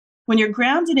when you're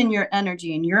grounded in your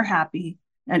energy and you're happy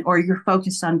or you're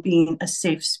focused on being a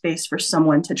safe space for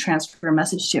someone to transfer a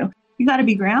message to, you got to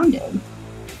be grounded.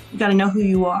 You got to know who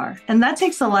you are. And that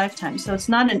takes a lifetime. So it's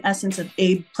not an essence of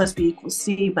A plus B equals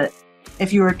C, but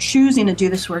if you are choosing to do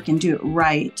this work and do it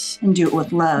right and do it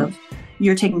with love,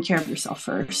 you're taking care of yourself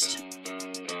first.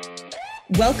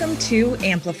 Welcome to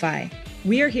Amplify.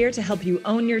 We are here to help you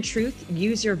own your truth,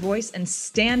 use your voice, and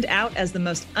stand out as the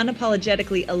most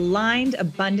unapologetically aligned,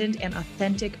 abundant, and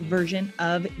authentic version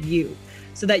of you,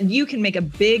 so that you can make a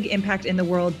big impact in the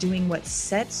world doing what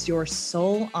sets your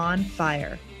soul on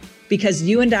fire. Because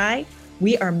you and I,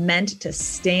 we are meant to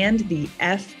stand the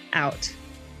F out.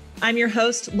 I'm your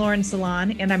host, Lauren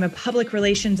Salon, and I'm a public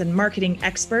relations and marketing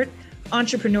expert,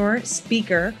 entrepreneur,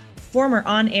 speaker, former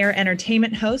on-air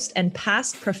entertainment host, and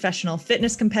past professional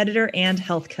fitness competitor and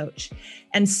health coach.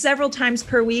 And several times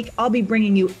per week, I'll be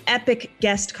bringing you epic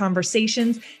guest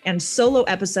conversations and solo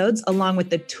episodes, along with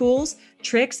the tools,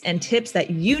 tricks, and tips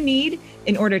that you need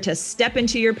in order to step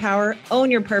into your power,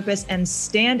 own your purpose, and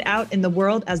stand out in the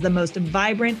world as the most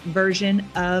vibrant version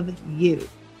of you.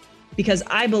 Because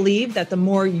I believe that the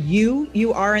more you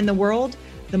are in the world,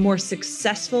 the more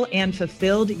successful and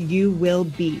fulfilled you will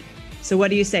be. So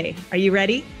what do you say? Are you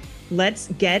ready? Let's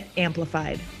get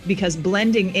amplified, because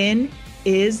blending in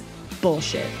is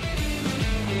bullshit.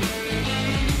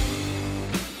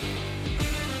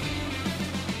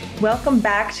 Welcome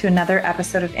back to another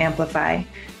episode of Amplify.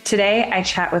 Today, I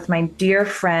chat with my dear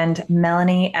friend,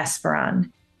 Melanie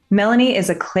Esperon. Melanie is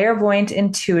a clairvoyant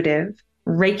intuitive,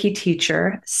 Reiki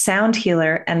teacher, sound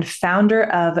healer, and founder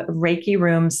of Reiki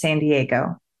Room San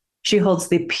Diego. She holds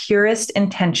the purest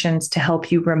intentions to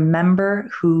help you remember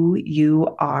who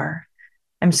you are.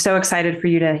 I'm so excited for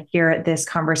you to hear this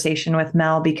conversation with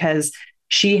Mel, because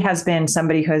she has been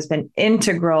somebody who has been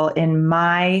integral in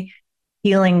my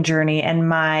healing journey and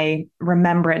my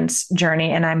remembrance journey.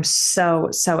 And I'm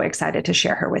so excited to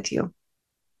share her with you.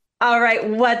 All right.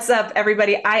 What's up,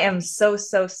 everybody? I am so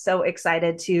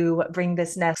excited to bring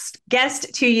this next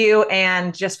guest to you,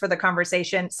 and just for the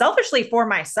conversation, selfishly for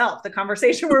myself, the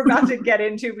conversation we're about to get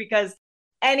into, because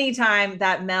anytime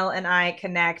that Mel and I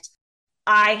connect,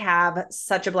 I have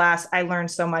such a blast. I learn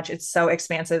so much. It's so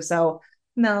expansive. So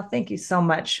Mel, thank you so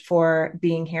much for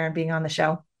being here and being on the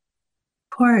show.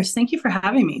 Of course. Thank you for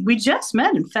having me. We just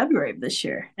met in February of this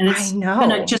year. And it's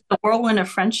been just a whirlwind of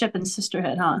friendship and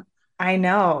sisterhood, huh? I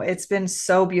know. It's been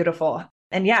so beautiful.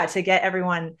 And yeah, to get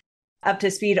everyone up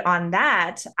to speed on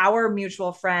that, our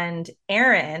mutual friend,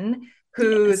 Erin,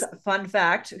 whose fun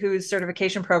fact, whose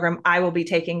certification program I will be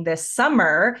taking this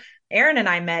summer. Erin and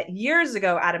I met years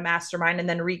ago at a mastermind and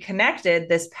then reconnected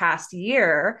this past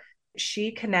year.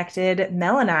 She connected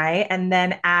Mel and I. And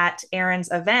then at Erin's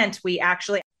event,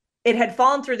 it had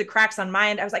fallen through the cracks on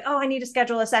my end. I was like, oh, I need to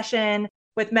schedule a session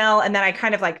with Mel. And then I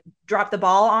kind of like dropped the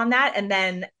ball on that. And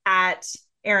then at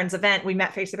Erin's event, we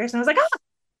met face to face, and I was like, oh,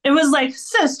 it was like,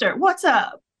 sister, what's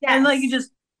up? Yes. And like, you just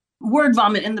word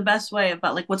vomit in the best way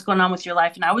about like what's going on with your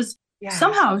life. And I was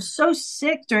somehow so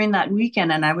sick during that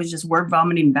weekend, and I was just word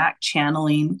vomiting back,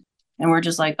 channeling. And we're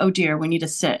just like, oh dear, we need to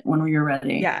sit when you're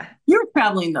ready. Yeah. You were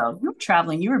traveling though. You were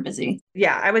traveling. You were busy.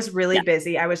 Yeah. I was really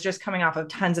busy. I was just coming off of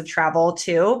tons of travel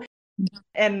too.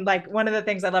 And like one of the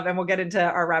things I love, and we'll get into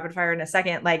our rapid fire in a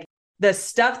second, like the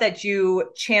stuff that you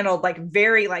channeled, like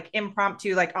very like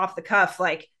impromptu, like off the cuff,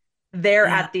 like there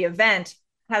at the event,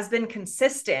 has been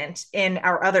consistent in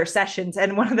our other sessions.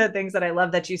 And one of the things that I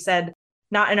love that you said,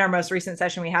 not in our most recent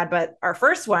session we had, but our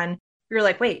first one, you were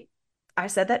like, wait, I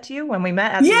said that to you when we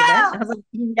met at the event? I was like,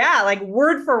 yeah, like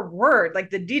word for word, like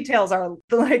the details are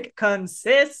like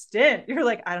consistent. You're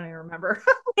like, I don't even remember.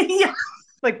 Yeah.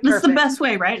 Like that's the best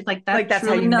way, right? Like that's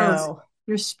how you know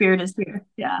your spirit is here.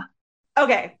 Yeah.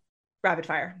 Okay. Rapid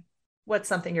fire. What's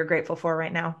something you're grateful for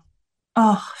right now?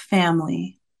 Oh,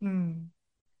 family.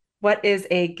 What is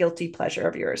a guilty pleasure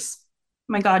of yours? Oh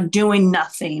my God, doing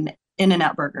nothing.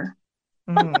 In-N-Out Burger.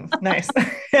 Nice.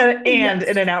 And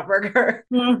In-N-Out Burger.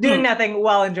 Doing nothing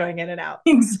while enjoying In-N-Out.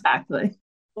 Exactly.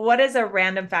 What is a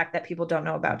random fact that people don't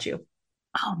know about you?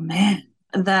 Oh man,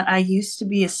 that I used to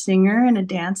be a singer and a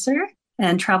dancer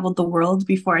and traveled the world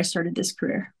before I started this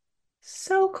career.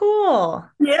 So cool.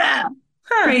 Yeah.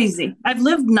 Crazy. I've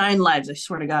lived 9 lives, I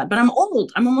swear to God, but I'm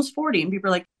old. I'm almost 40. And people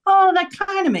are like, oh, that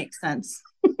kind of makes sense.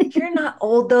 You're not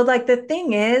old though. Like the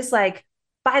thing is, like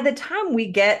by the time we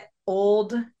get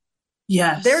old,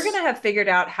 they're going to have figured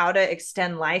out how to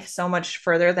extend life so much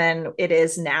further than it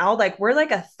is now. Like we're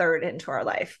like a third into our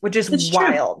life, which is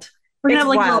wild. True. We're going to have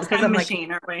like wild, a little time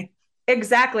machine, aren't we?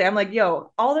 Exactly. I'm like,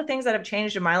 yo, all the things that have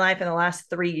changed in my life in the last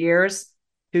 3 years,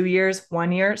 2 years,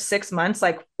 1 year, 6 months,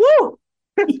 like, woo,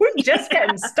 just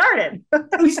getting started.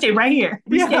 We stay right here.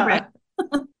 We stay right.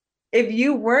 If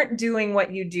you weren't doing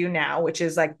what you do now, which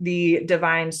is like the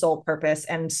divine soul purpose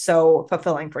and so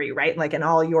fulfilling for you, right? Like in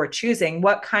all your choosing,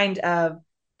 what kind of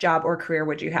job or career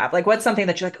would you have? Like, what's something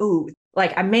that you're like, ooh,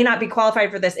 like I may not be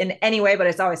qualified for this in any way, but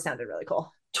it's always sounded really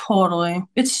cool. Totally.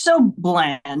 It's so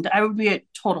bland. I would be a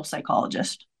total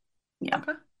psychologist. Yeah.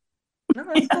 Okay. No,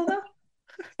 that's cool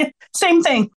though. Same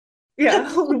thing. Yeah.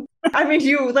 I mean,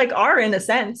 you like are in a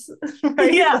sense,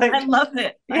 right? Yeah, like, I love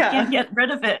it. Yeah. I can't get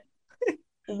rid of it.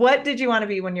 What did you want to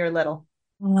be when you were little?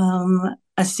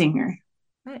 A singer.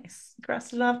 Nice.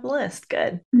 Crossed it off the list.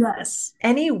 Good. Yes.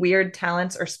 Any weird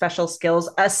talents or special skills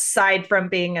aside from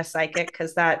being a psychic?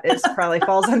 Because that is probably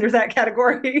falls under that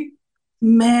category.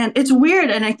 Man, it's weird.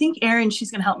 And I think Erin,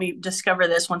 she's going to help me discover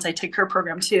this once I take her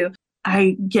program too.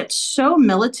 I get so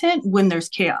militant when there's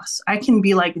chaos. I can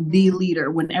be like the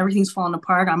leader when everything's falling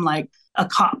apart. I'm like a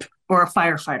cop or a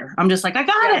firefighter. I'm just like, I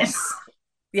got it.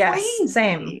 Yes. Crazy.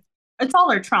 Same. It's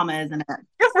all our trauma, isn't it?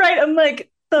 Right. I'm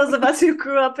like those of us who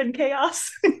grew up in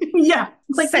chaos. Yeah.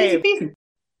 It's like same. easy.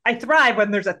 I thrive when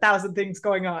there's 1,000 things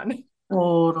going on.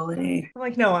 Totally. I'm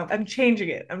like, no, I'm changing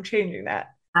it. I'm changing that.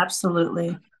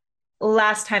 Absolutely.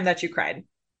 Last time that you cried?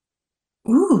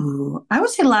 Ooh, I would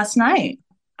say last night.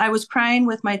 I was crying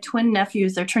with my twin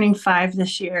nephews. They're turning 5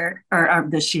 this year, or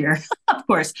this year, of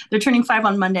course. They're turning 5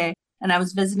 on Monday. And I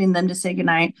was visiting them to say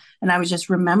goodnight. And I was just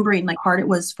remembering like hard it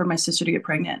was for my sister to get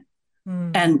pregnant.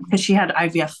 And because she had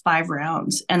IVF 5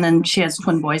 rounds, and then she has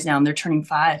twin boys now, and they're turning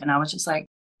 5. And I was just like,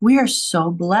 we are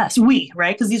so blessed.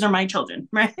 Right? Because these are my children,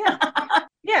 right?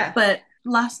 Yeah. But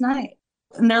last night,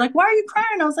 and they're like, why are you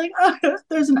crying? I was like, oh,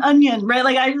 there's an onion, right?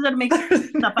 Like I just had to make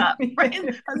stuff up, right?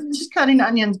 I was just cutting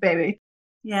onions, baby.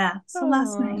 Yeah. So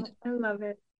last night. I love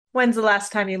it. When's the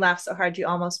last time you laughed so hard you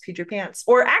almost peed your pants?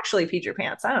 Or actually peed your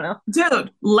pants? I don't know.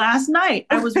 Dude, last night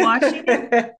I was watching.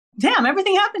 Damn,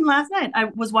 everything happened last night. I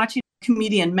was watching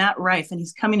comedian Matt Rife, and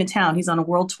he's coming to town. He's on a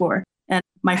world tour, and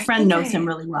my friend knows him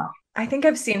really well. I think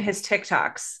I've seen his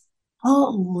TikToks.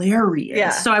 Hilarious.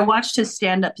 Yeah. So I watched his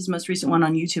stand-up, his most recent one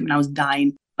on YouTube, and I was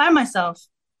dying by myself.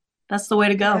 That's the way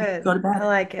to go. Good. Go to bed. I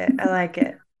like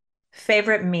it.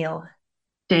 Favorite meal?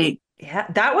 Steak. Yeah,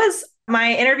 that was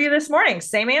my interview this morning.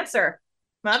 Same answer.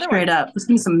 Straight up. Let's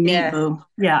give me some meat, boo.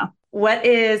 Yeah. What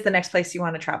is the next place you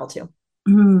want to travel to?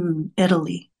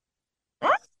 Italy.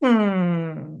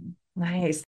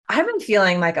 Nice. I've been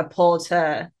feeling like a pull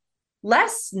to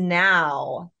less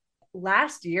now.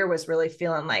 Last year was really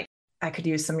feeling like I could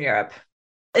use some Europe.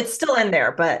 It's still in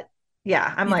there, but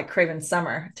yeah, I'm like craving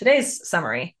summer. Today's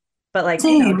summery, but like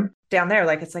down there,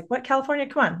 like it's like, what, California?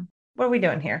 Come on. What are we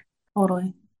doing here?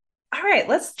 Totally. All right,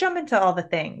 let's jump into all the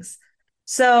things.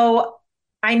 So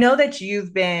I know that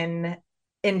you've been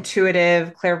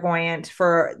intuitive, clairvoyant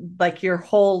for like your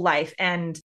whole life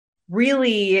and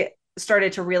really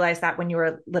started to realize that when you were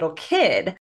a little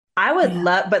kid. I would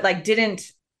love, but like didn't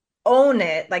own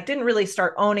it, like didn't really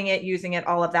start owning it, using it,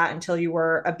 all of that until you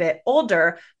were a bit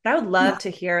older. But I would love to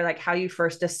hear like how you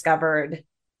first discovered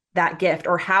that gift,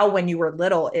 or how when you were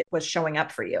little it was showing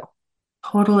up for you.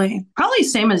 Totally. Probably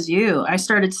same as you. I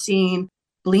started seeing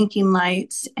blinking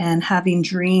lights and having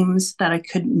dreams that I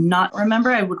could not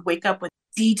remember. I would wake up with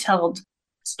detailed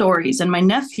stories. And my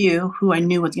nephew, who I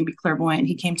knew was going to be clairvoyant,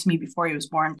 he came to me before he was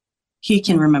born. He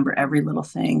can remember every little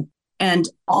thing. And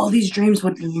all these dreams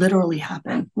would literally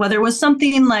happen, whether it was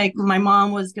something like my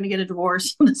mom was going to get a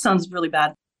divorce. That sounds really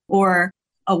bad. Or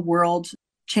a world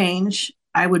change.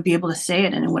 I would be able to say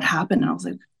it and it would happen. And I was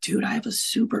like, dude, I have a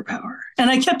superpower. And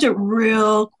I kept it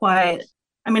real quiet.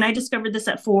 I mean, I discovered this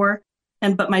at 4.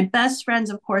 But my best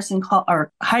friends, of course, in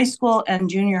high school and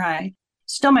junior high,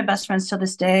 still my best friends to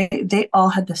this day, they all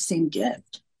had the same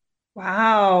gift.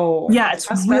 Wow. Yeah, it's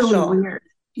really weird.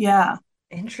 Yeah.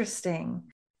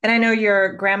 Interesting. And I know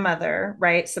your grandmother,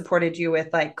 right, supported you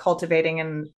with like cultivating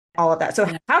and all of that. So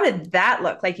how did that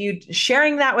look? Like you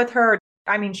sharing that with her?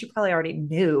 I mean, she probably already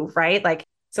knew, right? Like,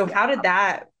 so how did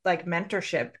that like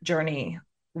mentorship journey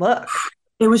look?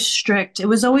 It was strict. It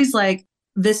was always like,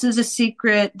 this is a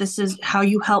secret. This is how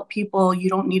you help people. You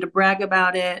don't need to brag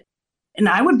about it. And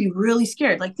I would be really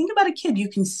scared. Like, think about a kid. You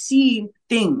can see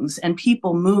things and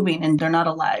people moving and they're not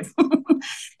alive.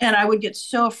 And I would get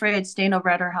so afraid staying over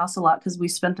at her house a lot because we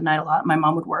spent the night a lot. My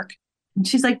mom would work. And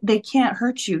she's like, they can't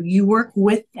hurt you. You work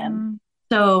with them.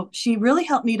 So she really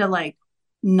helped me to like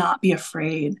not be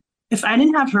afraid. If I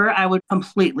didn't have her, I would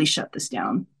completely shut this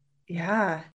down.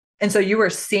 Yeah. And so you were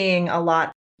seeing a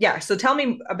lot. Yeah. So tell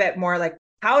me a bit more, like,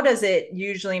 how does it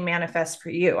usually manifest for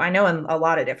you? I know in a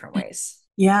lot of different ways.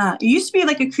 Yeah. It used to be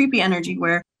like a creepy energy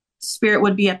where spirit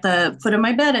would be at the foot of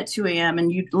my bed at 2 a.m.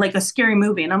 and you like a scary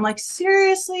movie. And I'm like,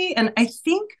 seriously? And I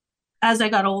think as I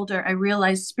got older, I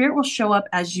realized spirit will show up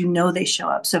as you know they show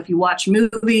up. So if you watch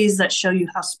movies that show you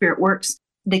how spirit works,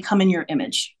 they come in your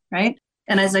image, right?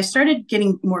 And as I started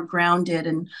getting more grounded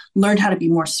and learned how to be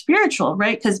more spiritual,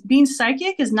 right? Because being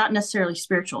psychic is not necessarily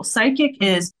spiritual. Psychic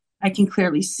is I can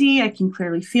clearly see, I can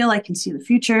clearly feel, I can see the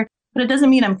future, but it doesn't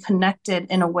mean I'm connected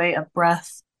in a way of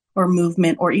breath or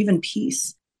movement or even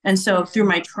peace. And so through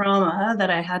my trauma that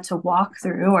I had to walk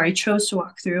through, or I chose to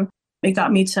walk through, it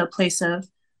got me to a place of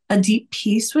a deep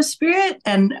peace with spirit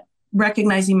and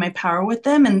recognizing my power with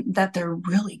them and that they're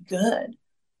really good.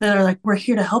 That are like, we're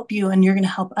here to help you and you're going to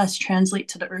help us translate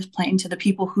to the earth plane, to the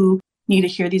people who need to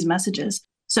hear these messages.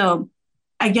 So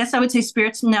I guess I would say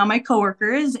spirit's now my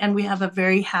coworkers and we have a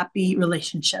very happy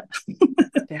relationship.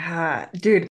 Yeah,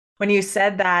 dude, when you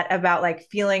said that about like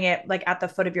feeling it like at the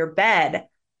foot of your bed,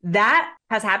 that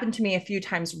has happened to me a few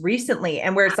times recently,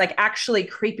 and where it's like actually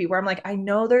creepy, where I'm like, I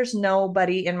know there's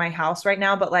nobody in my house right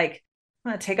now, but like,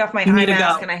 I'm going to take off my eye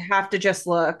mask and I have to just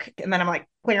look. And then I'm like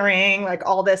clearing like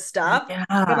all this stuff. Yeah.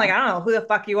 I'm like, I don't know who the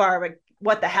fuck you are, but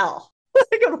what the hell?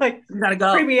 Like, I'm like, you gotta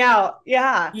go. Freak me out.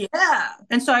 Yeah. Yeah.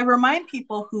 And so I remind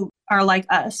people who are like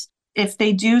us, if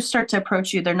they do start to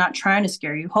approach you, they're not trying to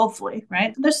scare you, hopefully,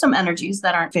 right? There's some energies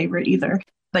that aren't favorite either,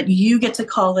 but you get to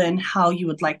call in how you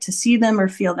would like to see them or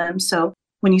feel them. So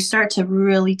when you start to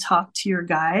really talk to your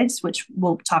guides, which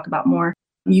we'll talk about more,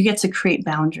 you get to create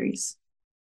boundaries.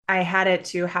 I had it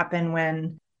to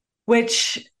happen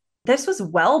which this was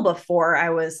well before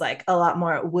I was like a lot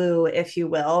more woo, if you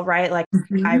will, right? Like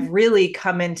I've really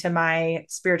come into my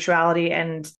spirituality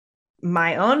and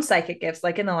my own psychic gifts,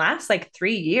 like in the last like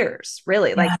 3 years,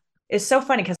 really. Like it's so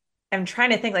funny because I'm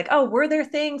trying to think like, oh, were there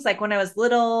things like when I was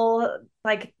little,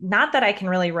 like not that I can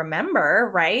really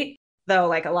remember, right? Though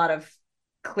like a lot of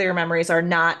clear memories are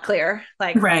not clear,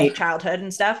 like from childhood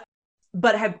and stuff.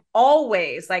 But have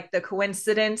always like the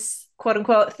coincidence, quote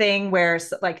unquote, thing where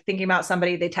like thinking about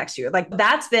somebody, they text you. Like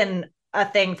that's been a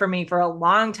thing for me for a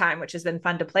long time, which has been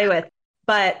fun to play with.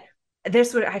 But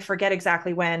I forget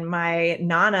exactly when my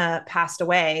Nana passed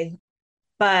away,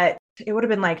 but it would have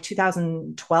been like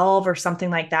 2012 or something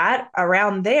like that,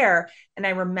 around there. And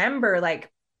I remember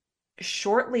like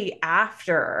shortly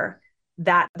after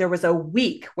that, there was a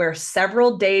week where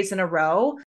several days in a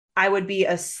row, I would be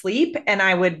asleep and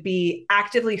I would be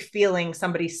actively feeling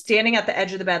somebody standing at the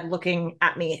edge of the bed looking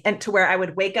at me, and to where I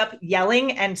would wake up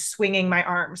yelling and swinging my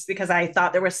arms because I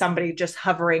thought there was somebody just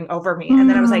hovering over me. And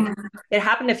then I was like, it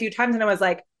happened a few times and I was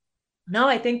like, no,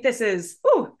 I think this is,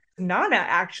 Nana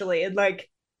actually. And like,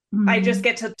 I just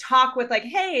get to talk with like,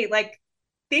 hey, like,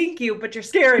 thank you, but you're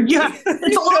scaring me. Yeah,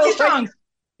 it's a little strong.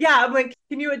 Yeah, I'm like,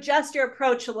 can you adjust your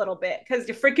approach a little bit? Because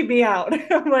you're freaking me out.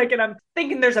 I'm like, and I'm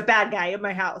thinking there's a bad guy in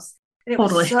my house. And it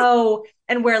was so,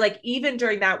 and where like, even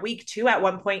during that week too, at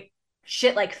one point,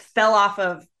 shit like fell off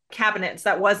of cabinets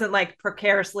that wasn't like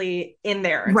precariously in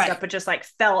there and stuff, but just like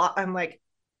fell off. I'm like,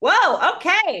 whoa,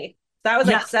 okay. That was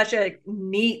like such a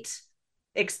neat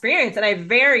experience. And I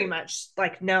very much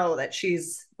like know that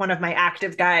she's one of my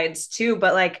active guides too.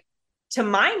 But like, to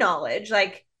my knowledge,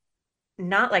 like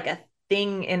not like a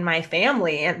thing in my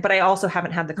family, but I also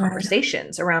haven't had the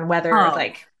conversations around whether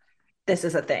like this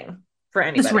is a thing for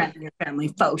anybody. This ran in your family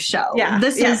faux show. Yeah,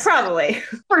 this is probably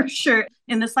for sure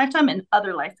in this lifetime and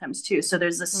other lifetimes too. So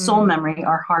there's this soul memory,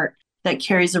 our heart, that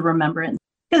carries a remembrance,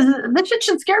 because that shit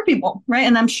should scare people, right?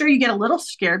 And I'm sure you get a little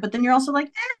scared, but then you're also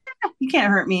like, you can't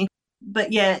hurt me.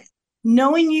 But yet,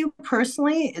 knowing you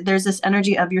personally, there's this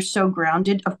energy of you're so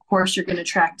grounded. Of course, you're going to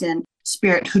attract in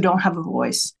spirit who don't have a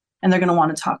voice. And they're going to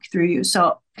want to talk through you.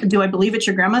 So do I believe it's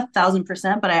your grandma?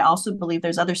 1,000%. But I also believe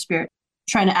there's other spirit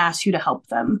trying to ask you to help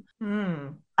them.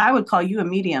 I would call you a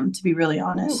medium, to be really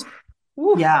honest.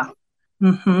 Oof. Yeah.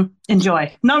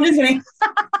 Enjoy. No, I'm just kidding.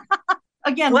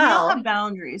 Again, we all have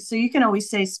boundaries. So you can always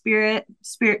say spirit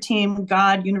team,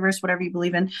 God, universe, whatever you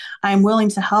believe in. I'm willing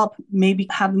to help, maybe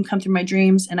have them come through my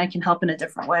dreams and I can help in a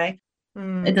different way.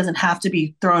 It doesn't have to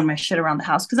be throwing my shit around the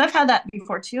house, because I've had that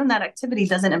before too, and that activity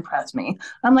doesn't impress me.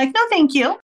 I'm like, no, thank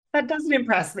you. That doesn't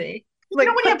impress me. Like,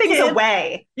 when put things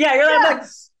away. Yeah, you're like,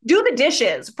 do the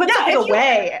dishes. Put something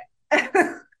away. It's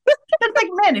like,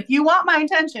 man, if you want my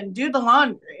attention, do the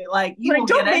laundry. Like, you like,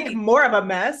 don't make more of a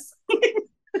mess.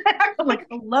 I'm like,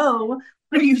 hello,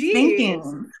 what are you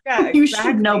thinking? Yeah, you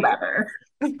should know better.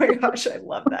 Oh my gosh, I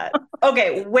love that.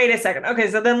 Okay, wait a second.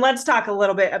 Okay, so then let's talk a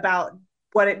little bit about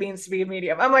what it means to be a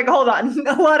medium. I'm like, hold on,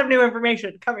 a lot of new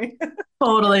information coming.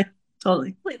 Totally.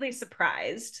 Completely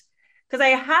surprised. Because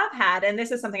I have had, and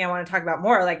this is something I want to talk about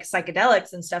more, like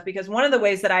psychedelics and stuff, because one of the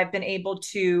ways that I've been able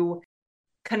to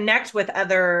connect with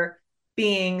other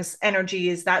beings,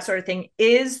 energies, that sort of thing,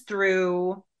 is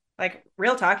through, like,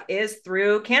 real talk, is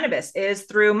through cannabis, is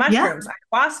through mushrooms,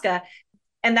 ayahuasca.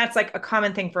 And that's like a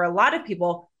common thing for a lot of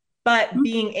people. But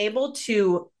being able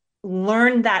to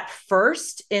learn that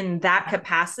first in that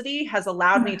capacity has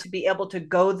allowed me to be able to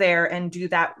go there and do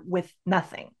that with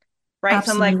nothing. Right.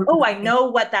 Absolutely. So I'm like, oh, I know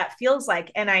what that feels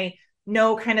like. And I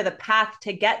know kind of the path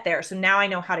to get there. So now I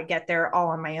know how to get there all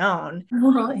on my own.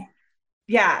 Totally.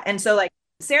 Yeah. And so like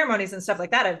ceremonies and stuff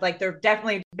like that, I've like, there've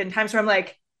definitely been times where I'm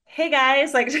like, hey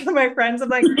guys, like to my friends, I'm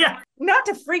like, not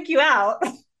to freak you out.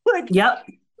 Like,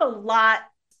 a lot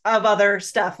of other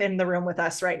stuff in the room with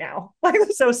us right now. Like,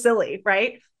 it's so silly,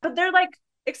 right? But they're like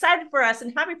excited for us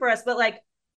and happy for us. But like,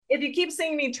 if you keep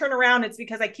seeing me turn around, it's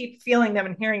because I keep feeling them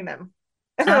and hearing them.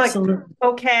 And they're like,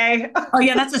 okay. Oh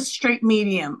yeah, that's a straight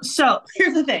medium. So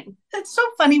here's the thing. It's so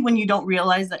funny when you don't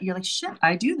realize that you're like, shit,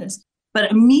 I do this.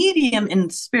 But a medium in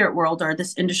the spirit world or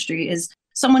this industry is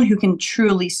someone who can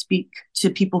truly speak to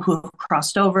people who have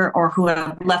crossed over or who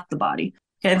have left the body.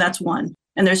 Okay, that's one.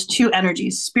 And there's two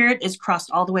energies. Spirit is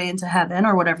crossed all the way into heaven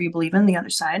or whatever you believe in, the other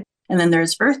side. And then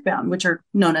there's earthbound, which are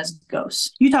known as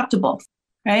ghosts. You talk to both,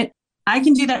 right? I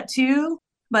can do that too,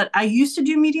 but I used to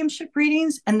do mediumship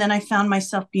readings. And then I found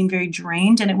myself being very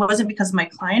drained. And it wasn't because of my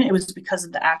client. It was because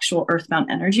of the actual earthbound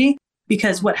energy.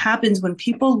 Because what happens when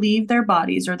people leave their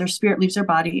bodies or their spirit leaves their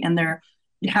body and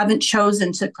they haven't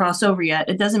chosen to cross over yet,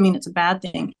 it doesn't mean it's a bad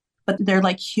thing, but they're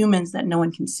like humans that no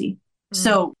one can see.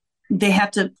 So they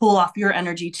have to pull off your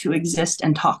energy to exist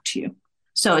and talk to you.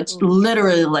 So it's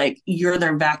literally like you're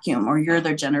their vacuum or you're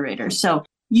their generator. So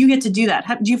you get to do that.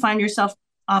 Do you find yourself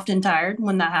often tired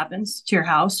when that happens to your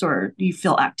house, or do you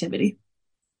feel activity?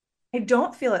 I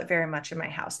don't feel it very much in my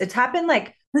house. It's happened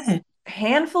like a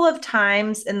handful of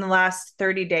times in the last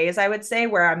 30 days, I would say,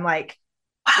 where I'm like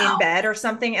in bed or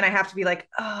something. And I have to be like,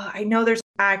 oh, I know there's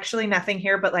actually nothing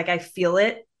here, but like I feel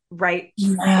it right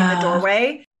in the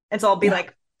doorway. And so I'll be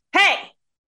like, hey,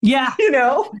 you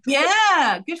know,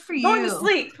 good for you. Going to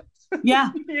sleep.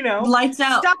 You know, lights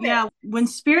out. Stop it. When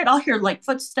spirit, I'll hear like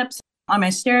footsteps on my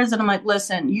stairs and I'm like,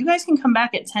 listen, you guys can come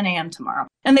back at 10 a.m. tomorrow.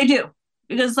 And they do,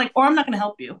 because like, or I'm not going to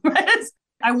help you.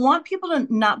 I want people to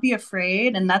not be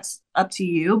afraid, and that's up to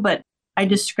you. But I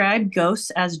describe ghosts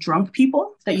as drunk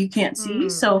people that you can't see.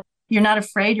 So you're not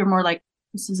afraid. You're more like,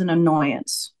 this is an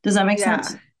annoyance. Does that make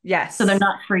sense? Yes. So they're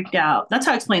not freaked out. That's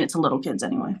how I explain it to little kids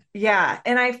anyway. Yeah.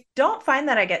 And I don't find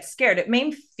that I get scared. It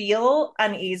may feel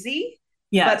uneasy.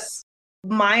 Yes.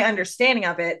 But my understanding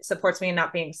of it supports me in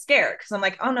not being scared. Cause I'm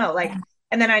like, oh no, like,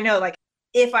 and then I know like,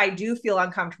 if I do feel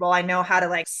uncomfortable, I know how to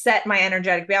like set my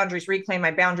energetic boundaries, reclaim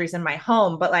my boundaries in my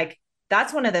home. But like,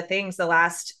 that's one of the things the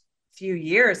last few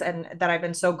years and that I've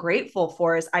been so grateful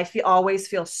for is I always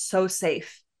feel so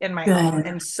safe in my home.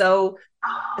 And so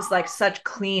it's like such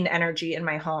clean energy in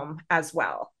my home as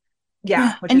well. Which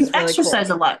and is you really exercise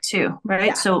cool. a lot too,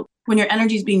 right? So when your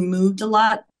energy is being moved a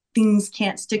lot, things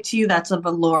can't stick to you. That's of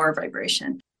a lower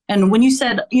vibration. And when you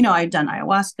said, you know, I've done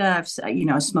ayahuasca,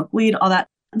 I've smoked weed, all that,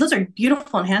 those are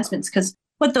beautiful enhancements, because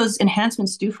what those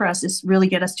enhancements do for us is really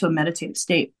get us to a meditative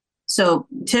state. So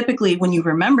typically when you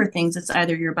remember things, it's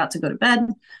either you're about to go to bed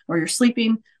or you're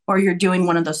sleeping or you're doing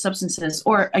one of those substances,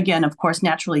 or again, of course,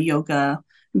 naturally yoga,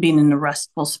 being in a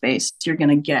restful space, you're going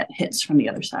to get hits from the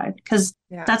other side, because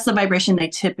that's the vibration they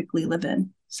typically live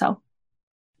in. So.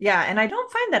 Yeah. And I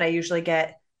don't find that I usually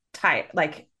get tired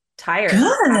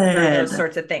after those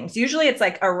sorts of things. Usually it's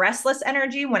like a restless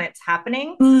energy when it's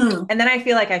happening. And then I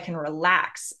feel like I can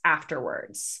relax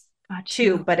afterwards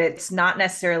too, but it's not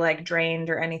necessarily like drained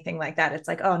or anything like that. It's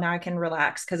like, oh, now I can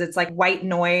relax, because it's like white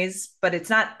noise, but it's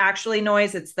not actually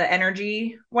noise. It's the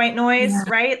energy white noise,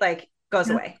 right? Like goes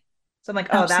away. So I'm like,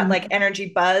 oh, that like energy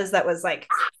buzz that was like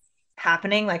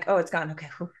happening, like, oh, it's gone. Okay.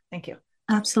 Whew, thank you.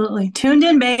 Absolutely. Tuned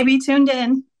in, baby. Tuned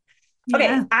in.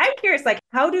 Okay. I'm curious, like,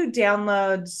 how do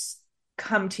downloads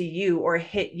come to you or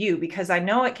hit you? Because I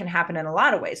know it can happen in a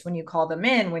lot of ways when you call them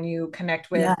in, when you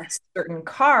connect with certain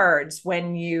cards,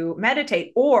 when you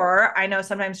meditate, or I know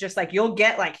sometimes just like you'll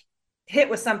get like hit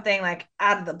with something like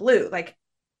out of the blue. Like,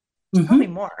 tell me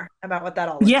more about what that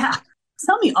all looks like.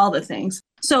 Tell me all the things.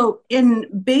 So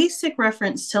in basic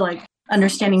reference to like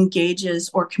understanding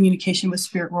gauges or communication with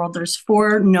spirit world, there's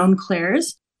 4 known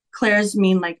clairs. Clairs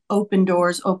mean like open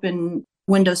doors, open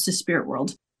windows to spirit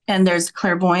world. And there's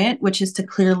clairvoyant, which is to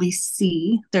clearly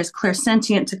see. There's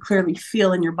clairsentient, to clearly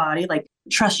feel in your body, like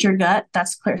trust your gut.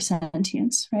 That's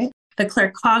clairsentience, right? The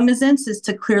claircognizance is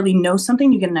to clearly know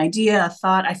something. You get an idea, a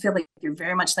thought. I feel like you're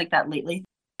very much like that lately.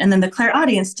 And then the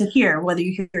clairaudience, to hear, whether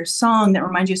you hear a song that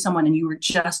reminds you of someone and you were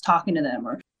just talking to them,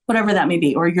 or whatever that may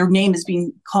be, or your name is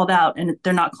being called out and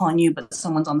they're not calling you, but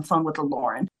someone's on the phone with a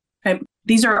Lauren. Okay.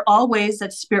 These are all ways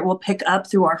that spirit will pick up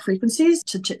through our frequencies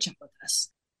to chit chat with us.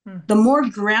 The more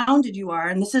grounded you are,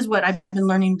 and this is what I've been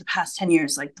learning the past 10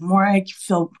 years, like the more I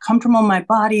feel comfortable in my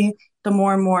body, the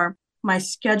more and more my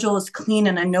schedule is clean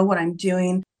and I know what I'm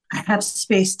doing. I have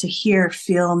space to hear,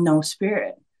 feel, know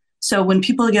spirit. So when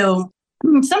people go,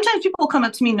 sometimes people will come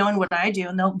up to me knowing what I do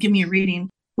and they'll give me a reading,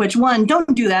 which one,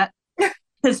 don't do that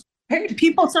because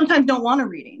people sometimes don't want a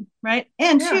reading, right?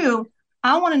 And two,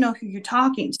 I want to know who you're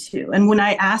talking to. And when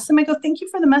I ask them, I go, thank you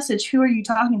for the message. Who are you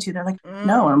talking to? They're like,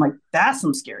 no. And I'm like, that's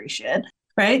some scary shit,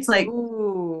 right? It's like,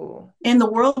 in the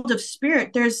world of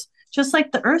spirit, there's just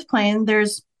like the earth plane,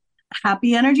 there's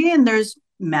happy energy and there's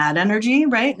mad energy,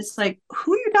 right? It's like,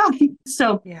 who are you talking to?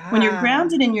 So when you're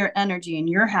grounded in your energy and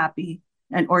you're happy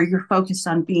or you're focused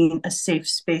on being a safe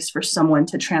space for someone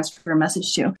to transfer a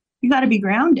message to, you got to be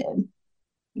grounded.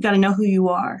 You got to know who you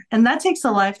are. And that takes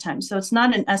a lifetime. So it's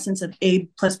not an essence of A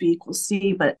plus B equals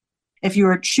C, but if you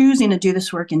are choosing to do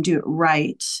this work and do it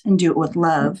right and do it with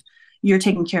love, you're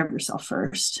taking care of yourself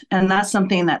first. And that's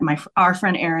something that our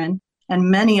friend Erin and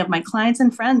many of my clients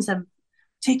and friends have,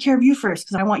 take care of you first,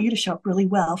 because I want you to show up really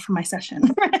well for my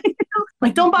session. Right?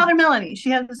 Like, don't bother Melanie. She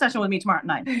has a session with me tomorrow at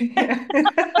 9.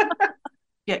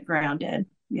 Get grounded.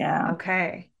 Yeah.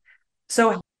 Okay.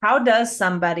 So how does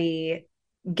somebody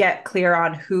get clear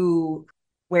on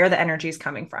where the energy is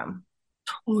coming from?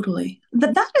 Totally.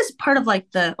 That is part of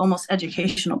like the almost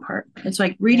educational part. It's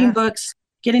like reading books,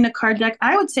 getting a card deck.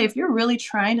 I would say if you're really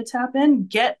trying to tap in,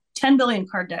 get 10 billion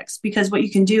card decks, because what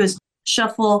you can do is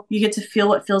shuffle. You get to feel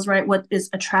what feels right. What is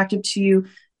attractive to you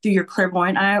through your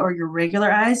clairvoyant eye or your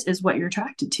regular eyes is what you're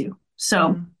attracted to.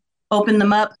 So open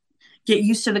them up, get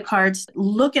used to the cards,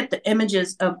 look at the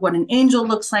images of what an angel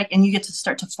looks like, and you get to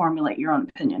start to formulate your own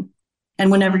opinion. And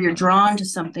whenever you're drawn to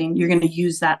something, you're going to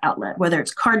use that outlet, whether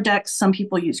it's card decks. Some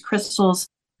people use crystals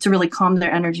to really calm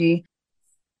their energy.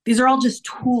 These are all just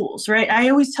tools, right? I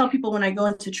always tell people when I go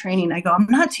into training, I go, I'm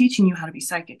not teaching you how to be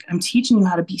psychic. I'm teaching you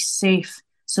how to be safe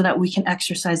so that we can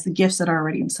exercise the gifts that are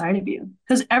already inside of you.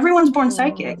 Because everyone's born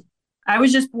psychic. I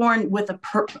was just born with a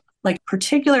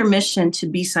particular mission to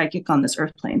be psychic on this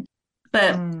earth plane.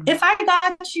 But if I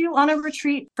got you on a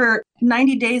retreat for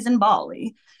 90 days in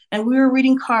Bali, and we were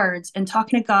reading cards and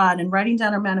talking to God and writing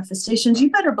down our manifestations, you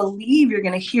better believe you're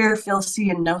going to hear, feel, see,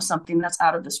 and know something that's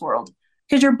out of this world.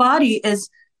 Because your body is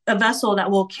a vessel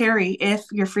that will carry if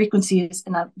your frequency is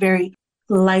in a very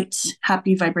light,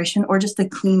 happy vibration or just a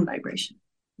clean vibration.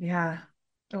 Yeah.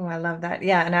 Oh, I love that.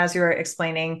 Yeah. And as you were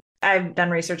explaining, I've done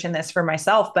research in this for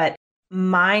myself, but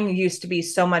mine used to be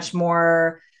so much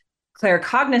more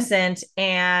claircognizant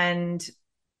and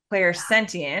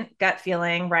clairsentient, gut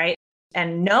feeling, right?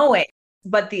 And knowing,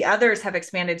 but the others have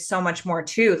expanded so much more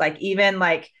too. Like even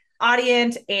like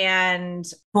audient and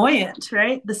buoyant,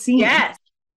 right? The scene. Yes.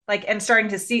 Like, and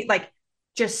starting to see like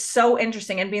just so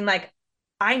interesting and being like,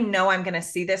 I know I'm going to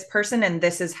see this person and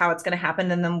this is how it's going to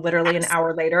happen. And then literally an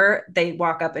hour later, they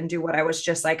walk up and do what I was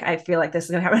just like, I feel like this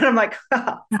is going to happen. And I'm like,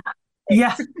 oh.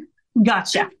 Yeah,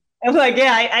 gotcha. I'm like,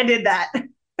 yeah, I did that.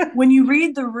 When you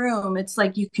read the room, it's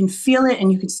like you can feel it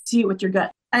and you can see it with your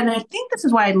gut. And I think this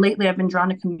is why lately I've been drawn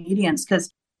to comedians,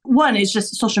 because one is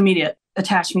just social media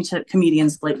attached me to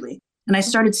comedians lately. And I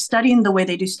started studying the way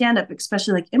they do stand-up,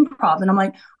 especially like improv. And I'm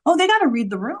like, oh, they got to read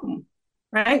the room,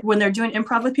 right? When they're doing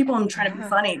improv with people and trying to be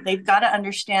funny, they've got to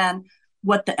understand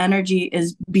what the energy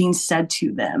is being said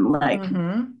to them. Like,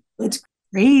 it's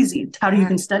crazy how you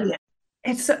can study it.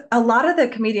 It's a lot of the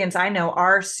comedians I know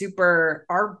are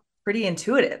pretty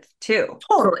intuitive too.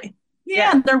 Totally.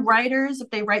 Yeah. They're writers. If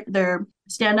they write their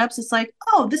stand-ups, it's like,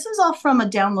 oh, this is all from a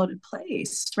downloaded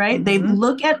place, right? They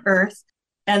look at Earth.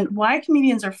 And why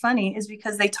comedians are funny is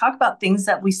because they talk about things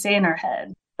that we say in our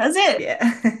head. That's it.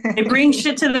 Yeah. They bring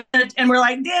shit to and we're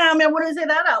like, damn, man, what do I say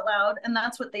that out loud? And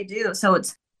that's what they do. So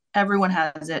everyone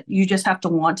has it. You just have to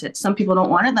want it. Some people don't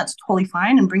want it. That's totally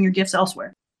fine, and bring your gifts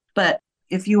elsewhere. But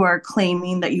if you are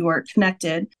claiming that you are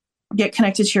connected, get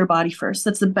connected to your body first.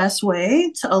 That's the best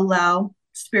way to allow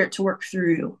spirit to work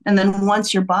through you. And then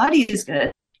once your body is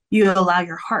good, you allow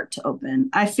your heart to open.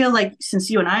 I feel like since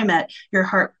you and I met, your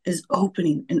heart is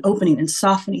opening and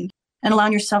softening and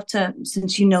allowing yourself to,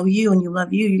 since you know you and you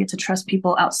love you, you get to trust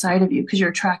people outside of you because you're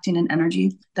attracting an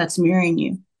energy that's mirroring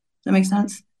you. Does that make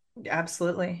sense?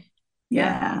 Absolutely.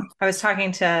 Yeah. I was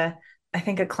talking to, I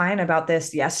think, a client about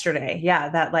this yesterday. Yeah.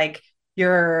 That like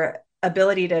your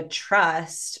ability to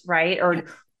trust, right? Or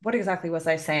what exactly was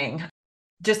I saying?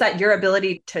 Just that your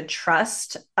ability to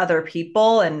trust other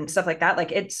people and stuff like that.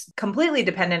 Like it's completely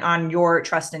dependent on your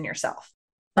trust in yourself,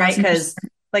 right? Because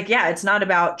like, yeah, it's not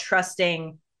about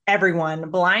trusting everyone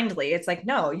blindly. It's like,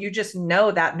 no, you just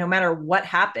know that no matter what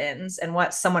happens and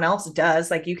what someone else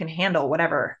does, like you can handle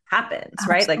whatever happens,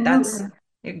 right? Like that's,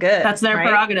 you're good. That's their right?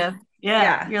 prerogative.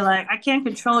 Yeah. You're like, I can't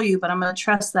control you, but I'm going to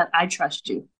trust that I trust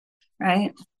you.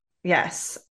 Right.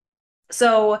 Yes.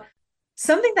 So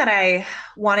something that I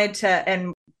wanted to,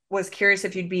 and was curious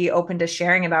if you'd be open to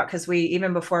sharing about, because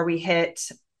even before we hit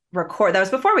record, that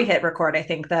was before we hit record, I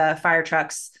think the fire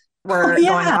trucks were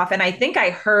going off. And I think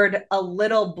I heard a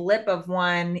little blip of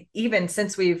one even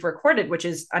since we've recorded, which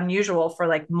is unusual for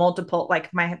like multiple,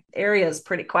 like my area is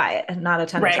pretty quiet and not a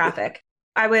ton of traffic.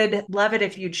 I would love it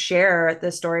if you'd share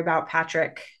the story about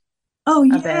Patrick. Oh,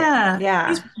 yeah. Bit. Yeah.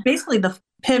 He's basically the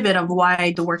pivot of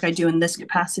why the work I do in this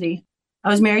capacity. I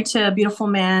was married to a beautiful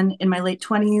man in my late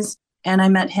 20s, and I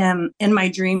met him in my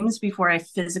dreams before I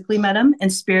physically met him.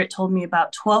 And Spirit told me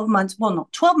about 12 months,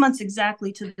 12 months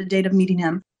exactly to the date of meeting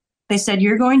him. They said,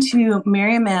 you're going to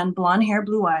marry a man, blonde hair,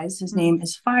 blue eyes. His name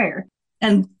is Fire.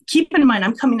 And keep in mind,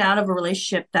 I'm coming out of a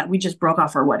relationship that we just broke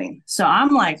off our wedding. So I'm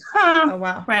like, oh,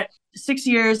 wow. Right. 6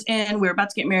 years in, we were about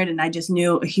to get married, and I just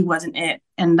knew he wasn't it.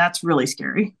 And that's really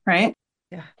scary. Right.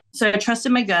 Yeah. So I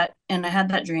trusted my gut, and I had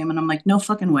that dream, and I'm like, no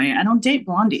fucking way. I don't date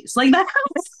blondies. Like that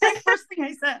was the first thing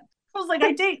I said. I was like,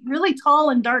 I date really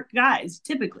tall and dark guys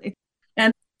typically.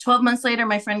 And 12 months later,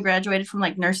 my friend graduated from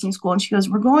like nursing school, and she goes,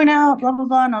 we're going out, blah, blah,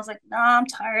 blah. And I was like, no, I'm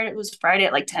tired. It was Friday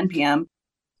at like 10 p.m.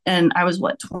 And I was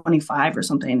 25 or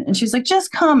something. And she's like,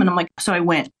 just come. And I'm like, so I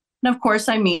went. And of course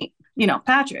I meet,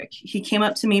 Patrick. He came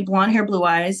up to me, blonde hair, blue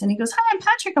eyes. And he goes, hi, I'm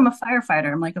Patrick. I'm a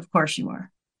firefighter. I'm like, of course you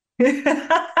are.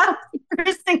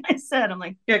 First thing I said, I'm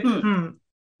like,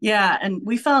 yeah. And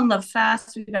we fell in love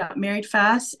fast. We got married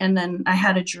fast. And then I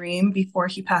had a dream before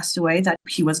he passed away that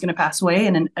he was going to pass away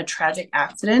in a tragic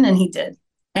accident. And he did.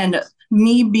 And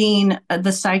me being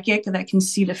the psychic that can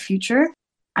see the future,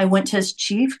 I went to his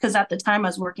chief, because at the time I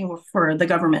was working for the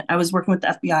government. I was working with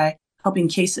the FBI, helping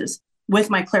cases with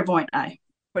my clairvoyant eye.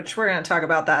 Which we're going to talk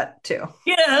about that too.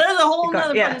 Yeah, that's a whole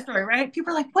other funny story, right?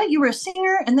 People are like, what, you were a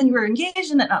singer and then you were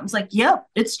engaged? And then I was like, yep,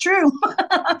 it's true.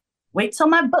 Wait till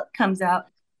my book comes out.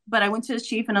 But I went to his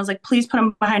chief and I was like, please put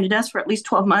him behind a desk for at least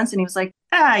 12 months. And he was like,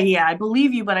 yeah, I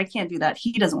believe you, but I can't do that.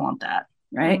 He doesn't want that,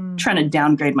 right? Trying to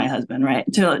downgrade my husband, right?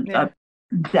 To a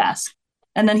desk.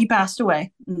 And then he passed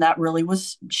away. And that really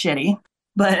was shitty.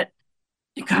 But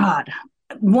God,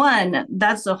 one,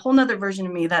 that's a whole nother version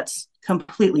of me that's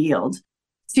completely healed.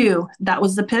 Two, that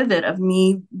was the pivot of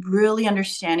me really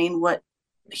understanding what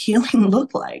healing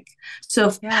looked like. So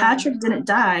if Patrick didn't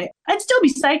die, I'd still be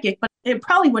psychic, but it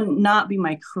probably would not be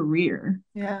my career.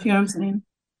 Yeah. Do you know what I'm saying?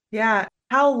 Yeah.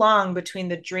 How long between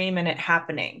the dream and it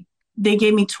happening? They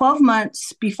gave me 12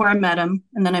 months before I met him,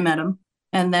 and then I met him.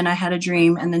 And then I had a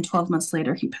dream, and then 12 months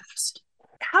later, he passed.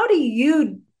 How do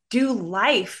you do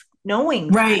life knowing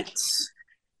that? Right.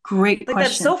 Great question.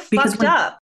 That's so fucked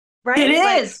up. Right? It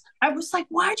is. I was like,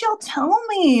 why'd y'all tell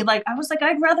me? Like, I was like,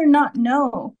 I'd rather not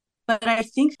know. But I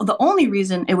think the only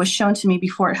reason it was shown to me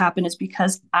before it happened is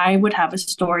because I would have a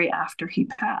story after he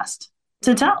passed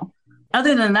to tell.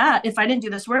 Other than that, if I didn't do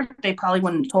this work, they probably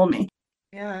wouldn't have told me.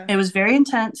 Yeah. It was very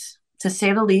intense, to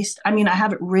say the least. I mean, I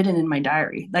have it written in my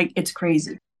diary. Like, it's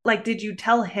crazy. Like, did you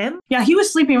tell him? Yeah, he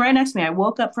was sleeping right next to me. I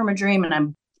woke up from a dream and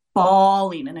I'm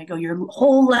bawling. And I go, your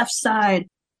whole left side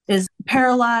is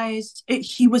paralyzed.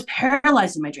 He was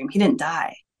paralyzed in my dream. He didn't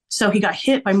die. So he got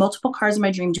hit by multiple cars in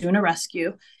my dream doing a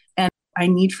rescue. And I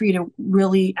need for you to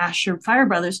really ask your fire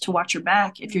brothers to watch your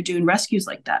back if you're doing rescues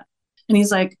like that. And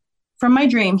he's like, from my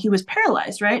dream, he was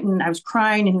paralyzed, right? And I was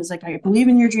crying and he was like, I believe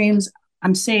in your dreams.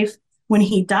 I'm safe. When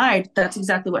he died, that's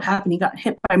exactly what happened. He got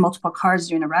hit by multiple cars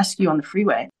doing a rescue on the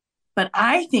freeway. But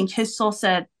I think his soul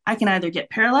said, I can either get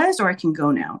paralyzed or I can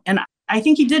go now. And I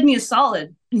think he did me a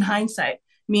solid in hindsight.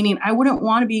 Meaning I wouldn't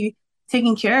want to be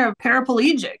taking care of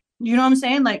paraplegic. You know what I'm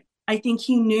saying? Like, I think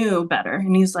he knew better.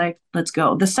 And he's like, let's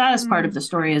go. The saddest part of the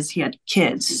story is he had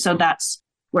kids. So that's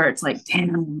where it's like,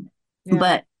 damn. Yeah.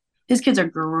 But his kids are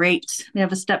great. They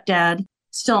have a stepdad,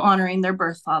 still honoring their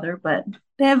birth father, but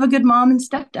they have a good mom and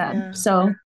stepdad. Yeah.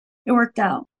 So it worked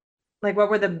out. Like, what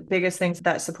were the biggest things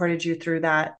that supported you through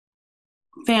that?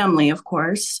 Family, of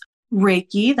course.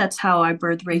 Reiki. That's how I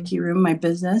birthed Reiki Room, my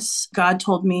business. God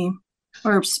told me,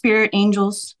 or spirit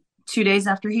angels, 2 days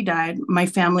after he died, my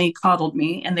family coddled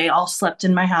me and they all slept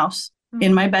in my house,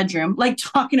 in my bedroom, like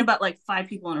talking about like 5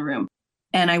 people in a room.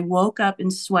 And I woke up in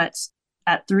sweats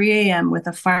at 3 a.m. with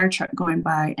a fire truck going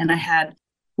by. And I had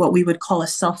what we would call a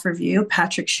self-review.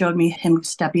 Patrick showed me him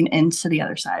stepping into the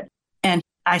other side. And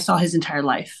I saw his entire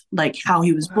life, like how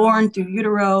he was born through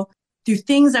utero, through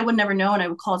things I would never know. And I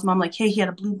would call his mom like, hey, he had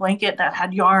a blue blanket that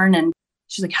had yarn. And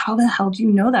She's like, how the hell do you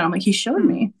know that? I'm like, he showed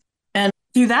me. And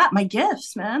through that, my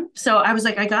gifts, man. So I was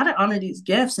like, I got to honor these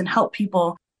gifts and help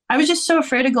people. I was just so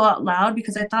afraid to go out loud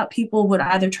because I thought people would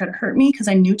either try to hurt me because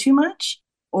I knew too much,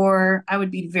 or I would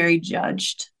be very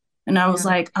judged. And I was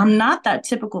like, I'm not that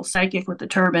typical psychic with the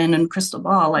turban and crystal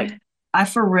ball. Like, I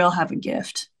for real have a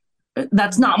gift.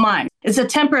 That's not mine. It's a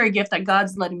temporary gift that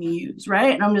God's letting me use,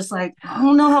 right? And I'm just like, I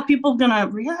don't know how people are going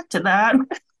to react to that.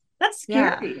 That's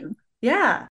scary.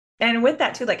 Yeah. And with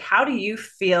that too, like, how do you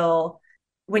feel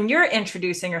when you're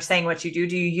introducing or saying what you do?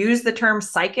 Do you use the term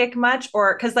psychic much?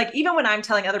 Or because like, even when I'm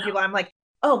telling other people, I'm like,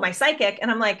 oh, my psychic.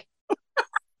 And I'm like,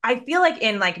 I feel like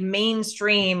in like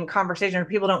mainstream conversation where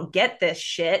people don't get this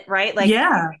shit, right? Like,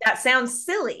 that sounds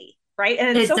silly, right?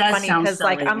 And it's so funny because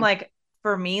like, I'm like,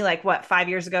 for me, like what, 5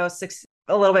 years ago,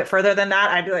 a little bit further than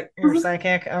that, I'd be like, you're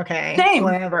psychic. Okay. Same.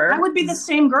 Whatever. I would be the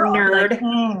same girl. Nerd.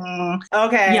 Like,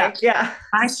 okay. Yeah.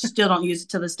 I still don't use it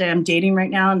to this day. I'm dating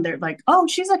right now and they're like, oh,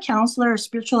 she's a counselor, a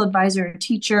spiritual advisor, a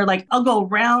teacher. Like, I'll go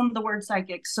around the word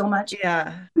psychic so much.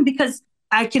 Yeah. Because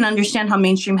I can understand how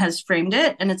mainstream has framed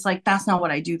it. And it's like, that's not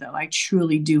what I do though. I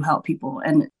truly do help people.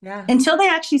 And until they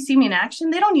actually see me in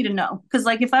action, they don't need to know. Because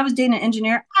like, if I was dating an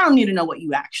engineer, I don't need to know what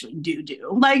you actually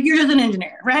do. Like, you're just an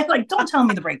engineer, right? Like, don't tell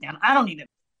me the breakdown. I don't need it.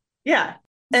 Yeah.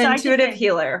 So intuitive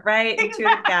healer, right?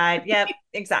 Intuitive guide. Yep.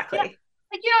 Exactly. Yeah.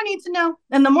 Like, you don't need to know.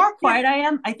 And the more quiet I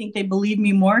am, I think they believe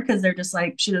me more because they're just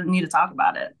like, she doesn't need to talk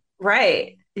about it.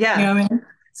 Right. Yeah. You know what I mean?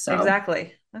 So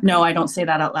exactly. Okay. No, I don't say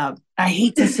that out loud. I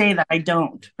hate to say that I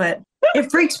don't, but it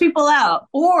freaks people out.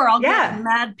 Or I'll get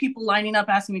mad people lining up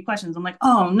asking me questions. I'm like,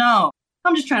 oh no,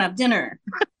 I'm just trying to have dinner.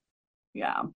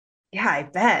 Yeah, I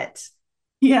bet.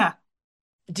 Yeah.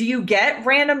 Do you get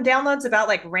random downloads about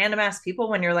like random ass people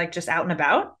when you're like just out and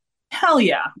about? Hell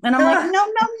yeah. And I'm like,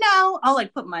 no. I'll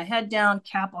like put my head down,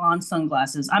 cap on,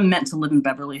 sunglasses. I'm meant to live in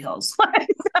Beverly Hills.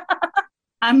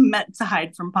 I'm meant to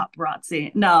hide from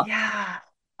paparazzi. No. Yeah.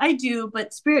 I do,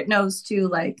 but spirit knows too,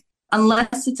 like,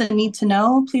 unless it's a need to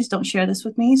know, please don't share this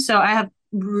with me. So I have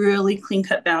really clean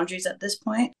cut boundaries at this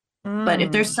point. But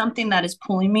if there's something that is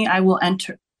pulling me, I will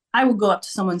go up to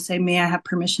someone and say, may I have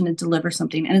permission to deliver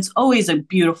something? And it's always a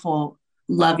beautiful,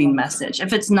 loving message.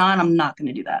 If it's not, I'm not going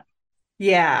to do that.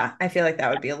 Yeah. I feel like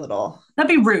that would be that'd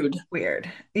be rude. Weird.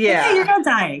 Yeah. Like, hey, you're going to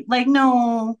die. Like,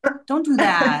 no, don't do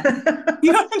that.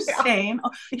 You know what I'm saying? Oh,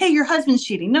 hey, your husband's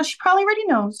cheating. No, she probably already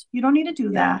knows. You don't need to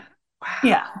do that. Wow.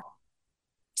 Yeah.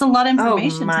 It's a lot of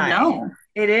information to know.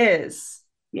 It is.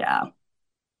 Yeah.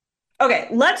 Okay.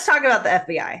 Let's talk about the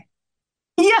FBI.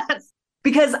 Yes.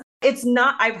 Because it's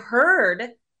not, I've heard,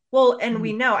 well, and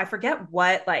we know, I forget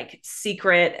what like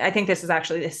secret, I think this is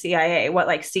actually the CIA, what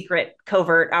like secret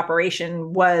covert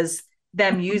operation was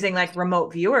them using like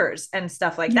remote viewers and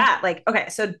stuff like that. Like, okay,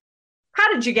 so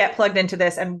how did you get plugged into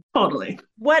this? And totally,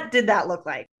 what did that look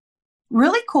like?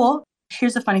 Really cool.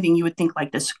 Here's the funny thing. You would think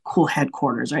like this cool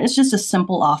headquarters, right? It's just a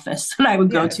simple office that I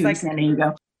would go to in San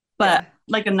Diego, but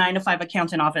like a 9 to 5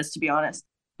 accountant office, to be honest.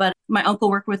 But my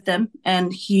uncle worked with them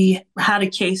and he had a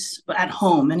case at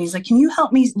home and he's like, can you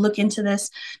help me look into this?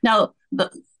 Now,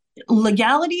 the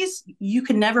legalities, you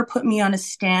can never put me on a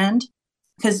stand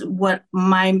because what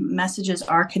my messages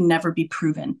are can never be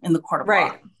proven in the court of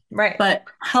law. Right. But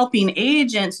helping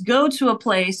agents go to a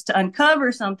place to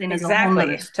uncover something is a whole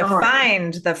other story. To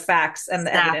find the facts and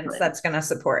the evidence that's going to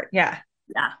support. Yeah.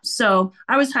 So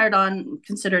I was hired on,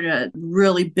 considered a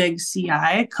really big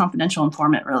CI, confidential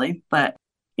informant, really. But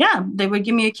yeah, they would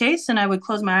give me a case and I would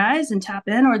close my eyes and tap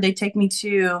in, or they'd take me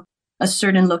to a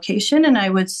certain location and I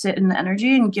would sit in the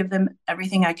energy and give them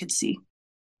everything I could see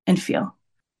and feel.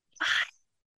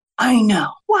 I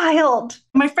know. Wild.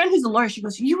 My friend who's a lawyer, she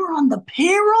goes, you were on the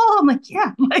payroll? I'm like,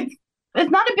 yeah. Like,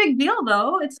 it's not a big deal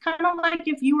though. It's kind of like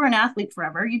if you were an athlete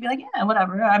forever, you'd be like, yeah,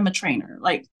 whatever. I'm a trainer.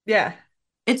 Like, yeah.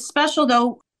 It's special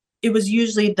though. It was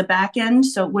usually the back end.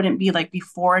 So it wouldn't be like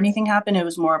before anything happened. It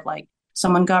was more of like,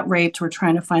 someone got raped. We're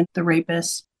trying to find the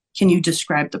rapist. Can you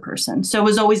describe the person? So it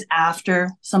was always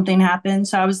after something happened.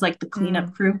 So I was like the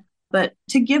cleanup crew. But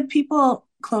to give people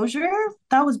closure,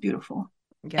 that was beautiful.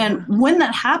 Yeah. And when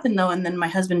that happened though, and then my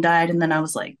husband died, and then I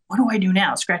was like, what do I do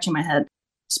now? Scratching my head.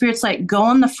 Spirit's like, go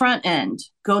on the front end.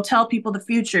 Go tell people the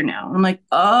future now. And I'm like,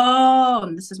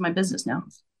 oh, this is my business now.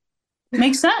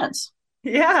 Makes sense.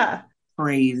 Yeah.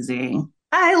 Crazy.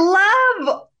 I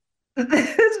love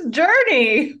this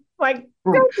journey. My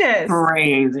goodness.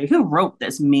 Crazy. Who wrote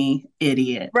this? Me,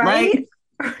 idiot. Right?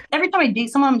 Like, every time I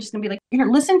date someone, I'm just going to be like, here,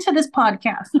 listen to this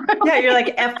podcast. Yeah, you're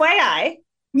like, FYI.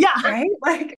 Yeah. Right?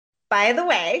 Like, by the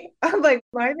way, I'm like,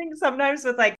 I think sometimes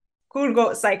with like quote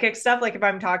unquote psychic stuff. Like if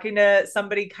I'm talking to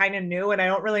somebody kind of new and I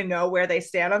don't really know where they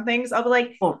stand on things, I'll be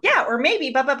like, yeah, or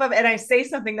maybe, and I say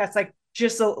something that's like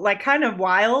just like kind of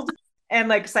wild and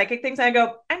like psychic things. I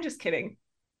go, I'm just kidding.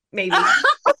 Maybe.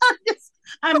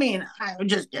 I'm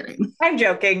just kidding. I'm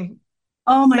joking.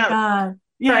 Oh my God.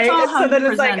 Yeah. Right. So then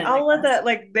it's like, I'll let that,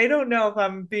 like, they don't know if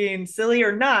I'm being silly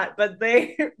or not, but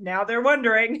now they're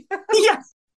wondering. Yeah.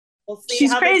 We'll see.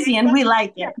 She's crazy and we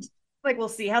like it. Like, we'll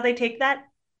see how they take that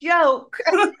joke.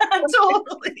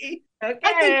 Totally. Okay.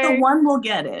 I think the one will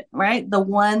get it, right? The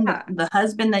one, the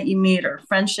husband that you meet or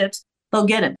friendships, they'll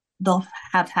get it. They'll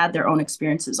have had their own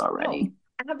experiences already.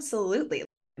 Oh, absolutely.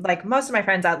 Like most of my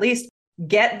friends at least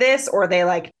get this, or they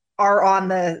like are on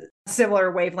the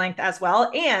similar wavelength as well.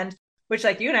 And which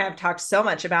like you and I have talked so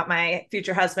much about my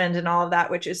future husband and all of that,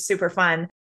 which is super fun.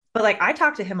 But like I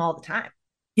talk to him all the time.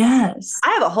 Yes.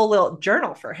 I have a whole little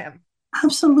journal for him.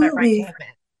 Absolutely.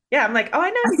 Yeah. I'm like, oh, I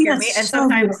know you hear me. And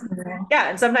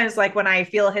sometimes like when I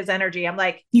feel his energy, I'm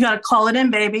like, you got to call it in,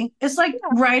 baby. It's like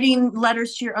writing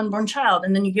letters to your unborn child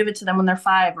and then you give it to them when they're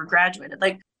 5 or graduated.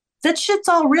 Like that shit's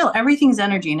all real. Everything's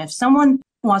energy. And if someone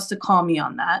wants to call me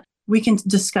on that, we can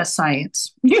discuss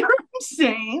science. You know what I'm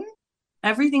saying?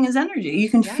 Everything is energy. You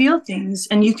can feel things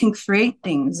and you can create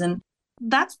things. And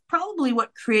that's probably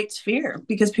what creates fear,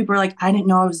 because people are like, I didn't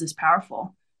know I was this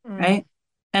powerful. Right.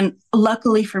 And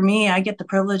luckily for me, I get the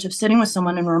privilege of sitting with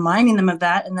someone and reminding them of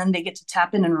that. And then they get to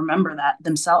tap in and remember that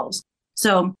themselves.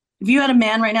 So if you had a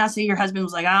man right now, say your husband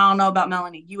was like, I don't know about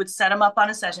Melanie, you would set him up on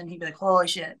a session. He'd be like, holy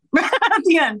shit. At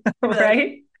the end. Right.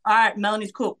 Like, all right,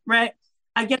 Melanie's cool. Right.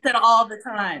 I get that all the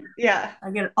time. Yeah.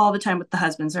 I get it all the time with the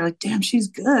husbands. They're like, damn, she's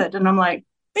good. And I'm like,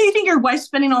 hey, you think your wife's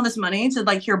spending all this money to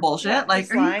like hear bullshit? Yeah,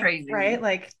 like, are you crazy? Right.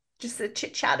 Like just a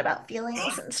chit chat about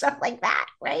feelings and stuff like that.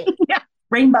 Right. Yeah.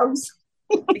 Rainbows.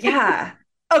 Yeah.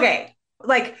 Okay.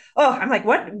 Like, I'm like,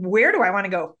 where do I want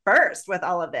to go first with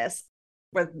all of this?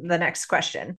 With the next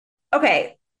question.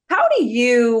 Okay. How do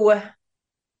you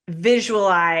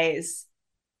visualize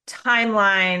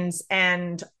timelines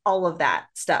and all of that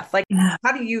stuff? Like,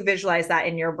 how do you visualize that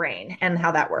in your brain and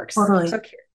how that works? Totally. So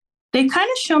curious. They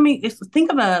kind of show me, if think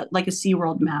of a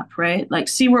SeaWorld map, right? Like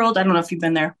SeaWorld, I don't know if you've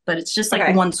been there, but it's just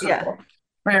like one circle,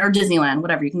 right? Or Disneyland,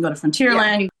 whatever. You can go to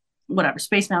Frontierland, whatever,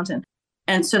 Space Mountain.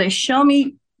 And so they show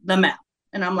me the map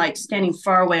and I'm like standing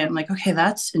far away. I'm like, okay,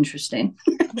 that's interesting.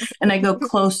 And I go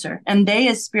closer, and they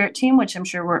as spirit team, which I'm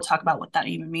sure we'll talk about what that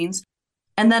even means.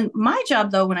 And then my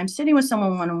job though, when I'm sitting with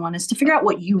someone one-on-one, is to figure out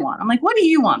what you want. I'm like, what do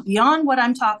you want beyond what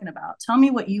I'm talking about? Tell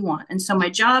me what you want. And so my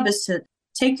job is to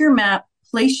take your map,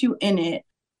 place you in it,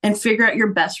 and figure out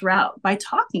your best route by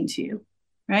talking to you.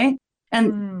 Right.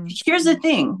 And here's the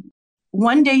thing.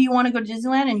 One day you want to go to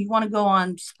Disneyland and you want to go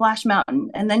on Splash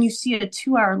Mountain, and then you see a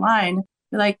 2-hour line.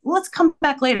 You're like, well, let's come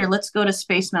back later. Let's go to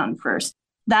Space Mountain first.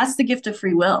 That's the gift of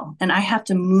free will. And I have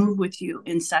to move with you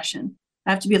in session.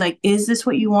 I have to be like, is this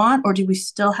what you want? Or do we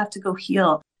still have to go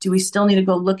heal? Do we still need to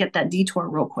go look at that detour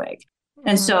real quick?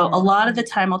 And so a lot of the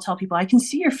time I'll tell people, I can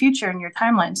see your future and your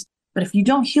timelines, but if you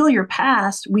don't heal your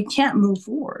past, we can't move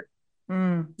forward.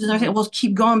 We'll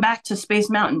keep going back to Space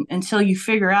Mountain until you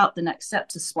figure out the next step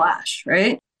to Splash,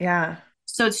 right? Yeah.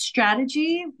 So it's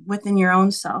strategy within your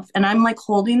own self. And I'm like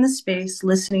holding the space,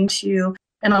 listening to you.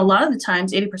 And a lot of the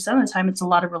times, 80% of the time, it's a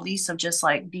lot of release of just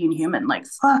like being human, like,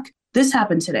 fuck, this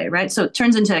happened today, right? So it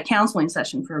turns into a counseling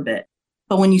session for a bit.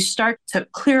 But when you start to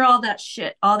clear all that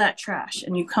shit, all that trash,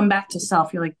 and you come back to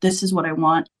self, you're like, this is what I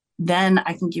want. Then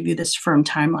I can give you this firm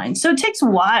timeline. So it takes a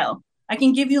while. I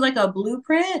can give you like a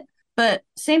blueprint, but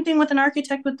same thing with an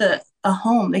architect with a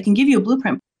home. They can give you a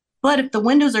blueprint. But if the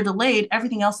windows are delayed,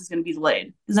 everything else is going to be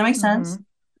delayed. Does that make sense?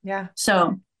 Yeah.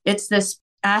 So it's this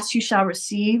ask you shall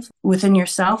receive within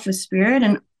yourself with spirit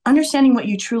and understanding what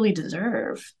you truly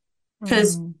deserve.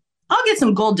 Because I'll get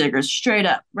some gold diggers straight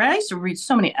up, right? I used to read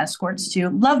so many escorts too.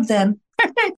 Love them.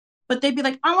 But they'd be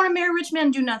like, I want to marry a rich man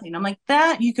and do nothing. I'm like,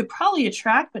 that you could probably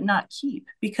attract, but not keep,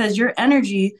 because your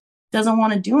energy doesn't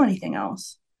want to do anything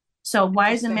else. So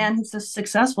why does a man who's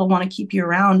successful want to keep you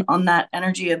around on that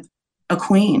energy of a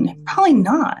queen? Probably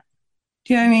not.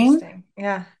 Do you know what I mean?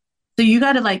 Yeah. So you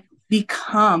got to like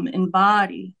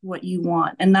embody what you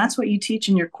want. And that's what you teach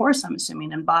in your course, I'm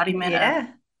assuming, embodiment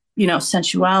of,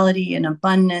 sensuality and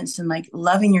abundance and like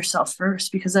loving yourself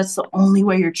first, because that's the only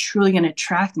way you're truly going to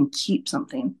attract and keep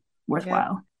something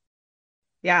worthwhile.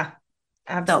 Yeah,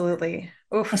 absolutely.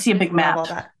 So, I see a big map. All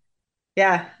that.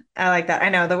 Yeah, I like that. I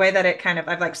know the way that it kind of,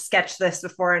 I've like sketched this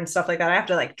before and stuff like that. I have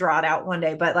to like draw it out one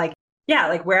day, but like, yeah,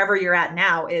 like wherever you're at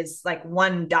now is like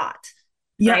one dot.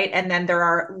 Yep. Right. And then there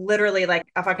are literally like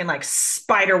a fucking like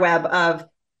spider web of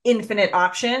infinite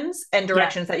options and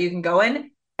directions that you can go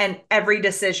in. and every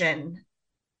decision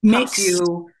Makes helps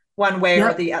you one way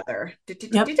Yep. or the other.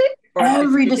 Yep.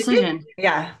 Every decision.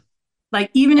 Yeah. Like,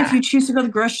 even if you choose to go to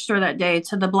the grocery store that day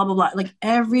to the blah, blah, blah, like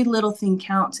every little thing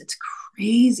counts. It's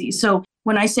crazy. So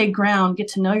when I say ground, get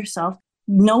to know yourself,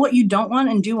 know what you don't want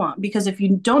and do want. Because if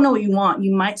you don't know what you want,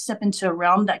 you might step into a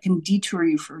realm that can detour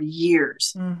you for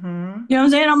years. Mm-hmm. You know what I'm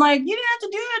saying? I'm like, you didn't have to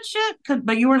do that shit,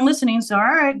 but you weren't listening. So, all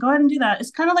right, go ahead and do that.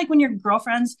 It's kind of like when your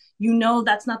girlfriends, you know,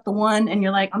 that's not the one. And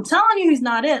you're like, I'm telling you, he's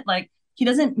not it. Like, he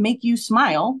doesn't make you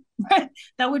smile. Right?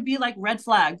 That would be like red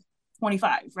flag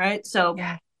 25, right? So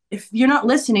if you're not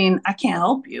listening, I can't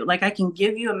help you. Like, I can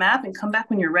give you a map and come back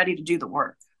when you're ready to do the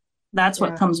work. That's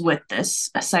what comes with this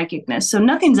psychicness. So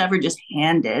nothing's ever just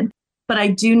handed. But I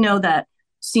do know that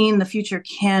seeing the future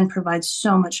can provide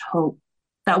so much hope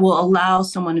that will allow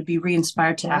someone to be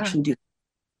re-inspired to actually do it.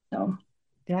 So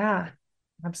yeah,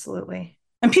 absolutely.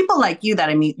 And people like you that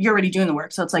I meet, you're already doing the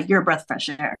work. So it's like, you're a breath of fresh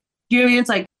air. You know what I mean? It's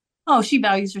like, oh, she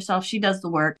values herself. She does the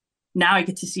work. Now I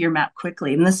get to see your map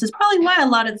quickly. And this is probably why a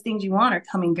lot of the things you want are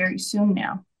coming very soon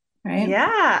now. Right?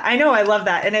 Yeah, I know. I love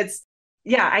that. And it's,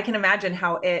 I can imagine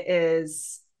how it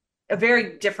is a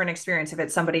very different experience if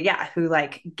it's somebody, who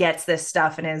like gets this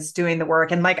stuff and is doing the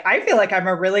work. And like, I feel like I'm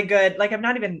a really good, like, I'm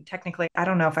not even technically, I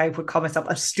don't know if I would call myself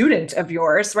a student of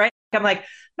yours, right? I'm like,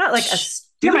 not like a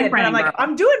student, but I'm like,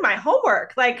 I'm doing my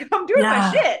homework. Like, I'm doing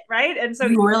my shit. Right. And so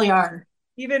you really are.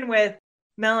 Even with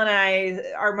Mel and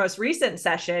I, our most recent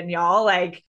session, y'all,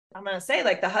 like, I'm going to say,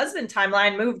 like, the husband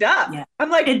timeline moved up. Yeah. I'm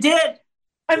like, it did.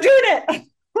 I'm doing it.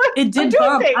 It did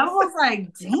bump. I was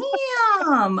like,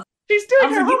 damn. She's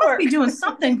doing her homework. You must be doing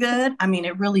something good. I mean,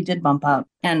 it really did bump up.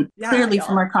 And clearly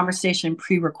from our conversation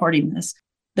pre-recording this,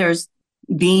 there's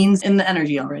beans in the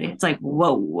energy already. It's like,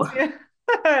 whoa. Yeah.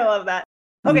 I love that.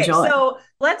 Okay, Enjoy. So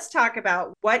let's talk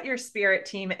about what your spirit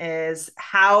team is,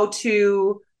 how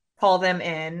to call them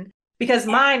in. Because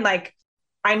mine, like,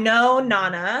 I know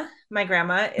Nana, my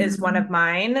grandma, is one of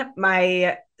mine.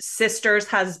 My sister's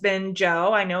husband,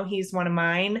 Joe, I know he's one of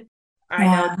mine. I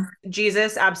know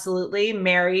Jesus, absolutely.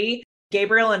 Mary,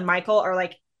 Gabriel, and Michael are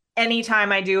like,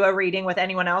 anytime I do a reading with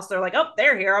anyone else, they're like, oh,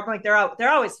 they're here. I'm like, they're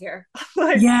always here.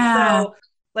 So,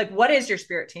 like, what is your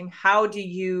spirit team? How do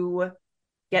you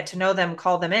get to know them,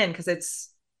 call them in? Because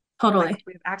it's totally, like,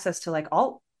 we have access to like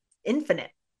all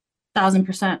infinite.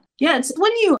 1000%. Yeah. It's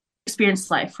when you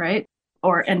experience life, right?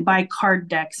 And buy card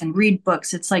decks and read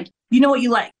books. It's like, you know what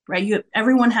you like, right?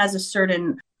 Everyone has a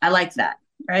certain, I like that,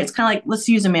 right? It's kind of like, let's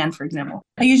use a man, for example.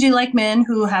 I usually like men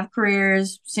who have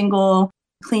careers, single,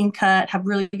 clean cut, have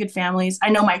really good families. I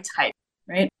know my type,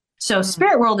 right? So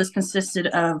spirit world is consisted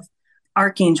of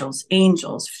archangels,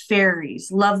 angels,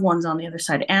 fairies, loved ones on the other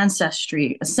side,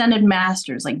 ancestry, ascended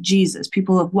masters like Jesus,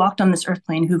 people who have walked on this earth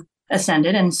plane, who've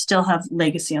ascended and still have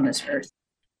legacy on this earth.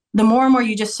 The more and more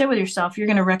you just sit with yourself, you're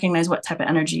going to recognize what type of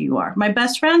energy you are. My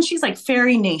best friend, she's like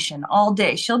fairy nation all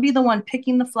day. She'll be the one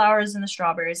picking the flowers and the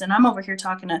strawberries. And I'm over here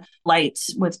talking to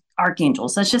lights with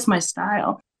archangels. That's just my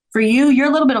style. For you, you're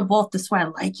a little bit of both. That's why I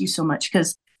like you so much,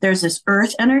 because there's this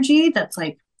earth energy that's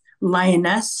like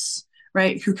lioness,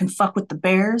 right? Who can fuck with the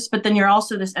bears. But then you're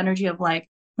also this energy of like,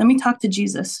 let me talk to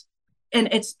Jesus. And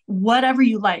it's whatever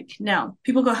you like. Now,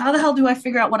 people go, how the hell do I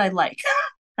figure out what I like?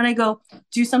 And I go,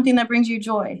 do something that brings you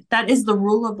joy. That is the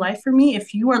rule of life for me.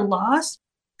 If you are lost,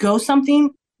 do something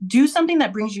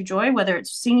that brings you joy, whether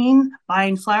it's singing,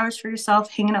 buying flowers for yourself,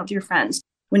 hanging out with your friends.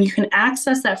 When you can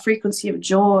access that frequency of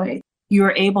joy, you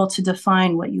are able to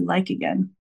define what you like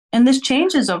again. And this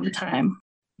changes over time.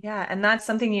 Yeah. And that's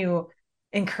something you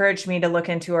encouraged me to look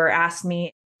into, or asked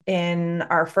me in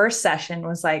our first session,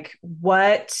 was like,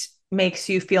 what makes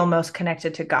you feel most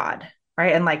connected to God?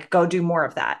 Right. And like, go do more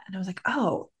of that. And I was like,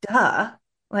 oh, duh.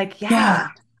 Like, yeah.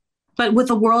 But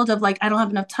with a world of like, I don't have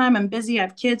enough time, I'm busy, I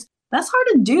have kids, that's hard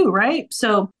to do. Right.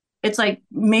 So it's like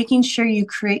making sure you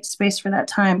create space for that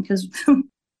time, because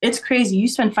it's crazy. You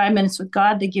spend 5 minutes with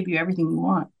God, they give you everything you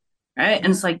want. Right.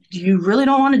 And it's like, you really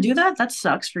don't want to do that? That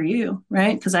sucks for you.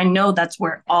 Right. Because I know that's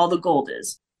where all the gold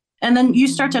is. And then you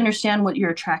start to understand what you're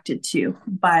attracted to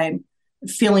by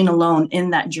feeling alone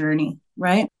in that journey.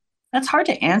 Right. That's hard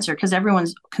to answer because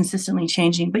everyone's consistently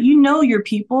changing, but you know your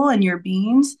people and your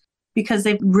beings because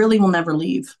they really will never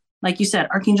leave. Like you said,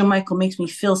 Archangel Michael makes me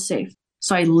feel safe.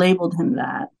 So I labeled him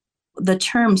that. The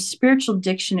term spiritual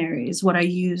dictionary is what I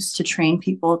use to train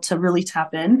people to really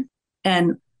tap in.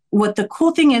 And what the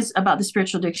cool thing is about the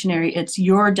spiritual dictionary, it's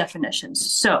your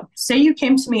definitions. So say you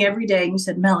came to me every day and you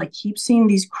said, Mel, I keep seeing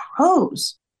these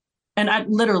crows. And I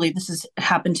literally, this has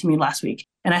happened to me last week.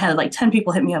 And I had like 10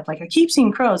 people hit me up, like, I keep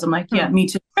seeing crows. I'm like, yeah, me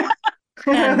too.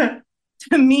 And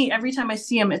to me, every time I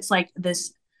see them, it's like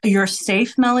this You're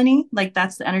safe, Melanie. Like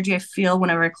that's the energy I feel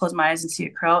whenever I close my eyes and see a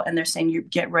crow. And they're saying you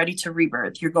get ready to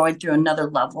rebirth. You're going through another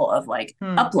level of like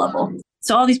up level.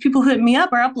 So all these people who hit me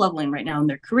up are up leveling right now in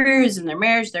their careers, in their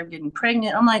marriage, they're getting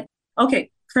pregnant. I'm like, okay,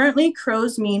 currently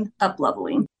crows mean up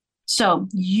leveling. So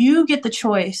you get the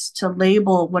choice to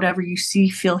label whatever you see,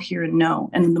 feel, hear, and know.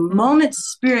 And the moment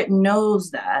spirit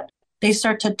knows that, they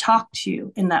start to talk to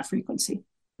you in that frequency.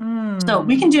 So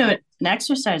we can do an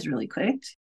exercise really quick.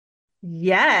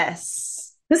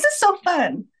 Yes. This is so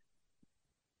fun.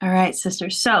 All right,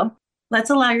 sisters. So let's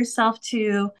allow yourself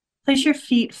to place your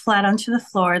feet flat onto the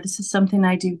floor. This is something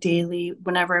I do daily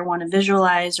whenever I want to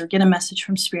visualize or get a message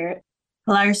from spirit.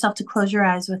 Allow yourself to close your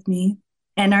eyes with me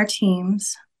and our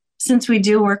teams. Since we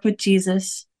do work with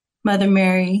Jesus, Mother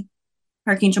Mary,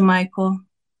 Archangel Michael,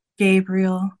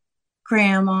 Gabriel,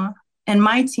 Grandma, and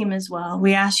my team as well,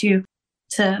 we ask you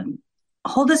to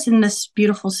hold us in this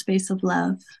beautiful space of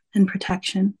love and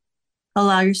protection.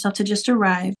 Allow yourself to just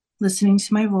arrive, listening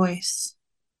to my voice,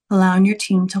 allowing your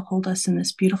team to hold us in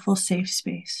this beautiful, safe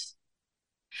space.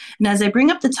 And as I bring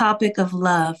up the topic of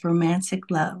love, romantic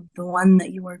love, the one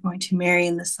that you are going to marry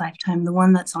in this lifetime, the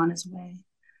one that's on his way,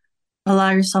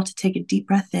 allow yourself to take a deep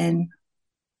breath in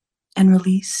and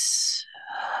release.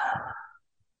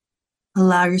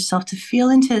 Allow yourself to feel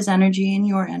into his energy and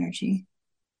your energy,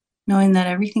 knowing that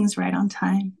everything's right on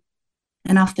time.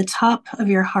 And off the top of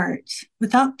your heart,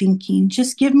 without thinking,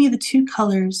 just give me the two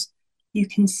colors you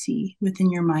can see within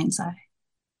your mind's eye.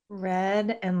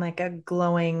 Red and like a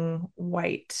glowing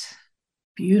white.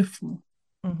 Beautiful.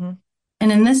 And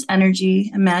in this energy,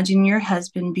 imagine your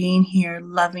husband being here,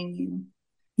 loving you,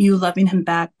 you loving him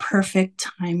back, perfect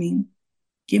timing.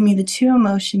 Give me the two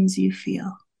emotions you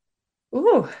feel.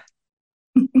 Ooh.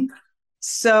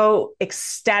 So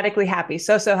ecstatically happy,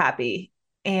 so happy,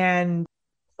 and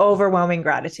overwhelming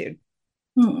gratitude.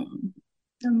 I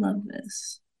love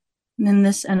this. And in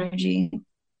this energy,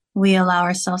 we allow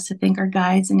ourselves to thank our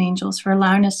guides and angels for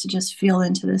allowing us to just feel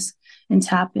into this and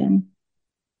tap in.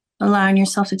 Allowing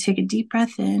yourself to take a deep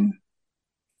breath in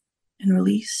and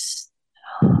release.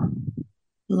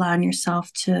 Allowing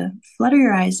yourself to flutter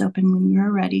your eyes open when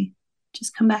you're ready.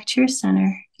 Just come back to your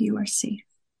center. You are safe.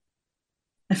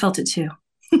 I felt it too.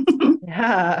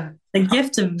 Yeah. The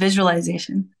gift of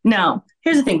visualization. Now,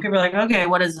 here's the thing. People are like, okay,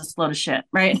 what is this load of shit,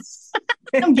 right?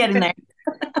 I'm getting there.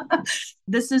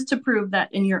 This is to prove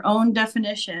that in your own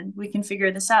definition, we can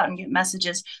figure this out and get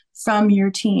messages from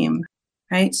your team,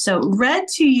 right? So red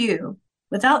to you,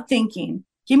 without thinking,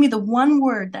 give me the one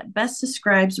word that best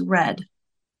describes red.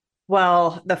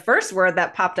 Well, the first word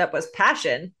that popped up was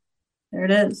passion. There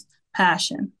it is,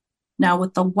 passion. Now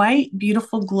with the white,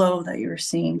 beautiful glow that you're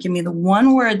seeing, give me the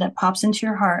one word that pops into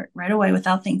your heart right away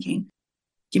without thinking.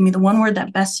 Give me the one word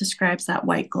that best describes that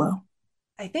white glow.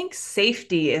 I think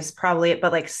safety is probably it,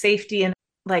 but like safety in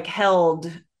like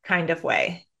held kind of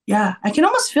way. Yeah, I can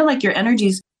almost feel like your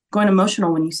energy's going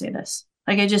emotional when you say this.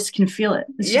 Like I just can feel it.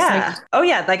 It's just like, oh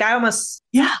yeah. Like I almost,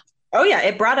 yeah. Oh yeah.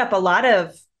 It brought up a lot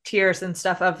of tears and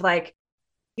stuff of like,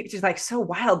 it's just like so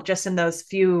wild just in those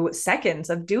few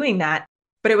seconds of doing that.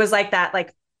 But it was like that,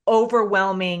 like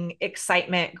overwhelming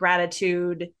excitement,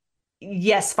 gratitude.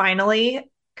 Yes,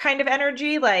 finally kind of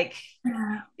energy. Like,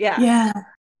 yeah.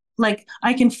 Like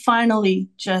I can finally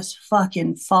just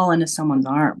fucking fall into someone's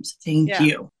arms. Thank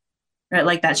you. Right?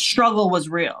 Like that struggle was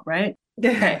real, right?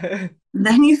 Okay.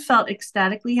 Then you felt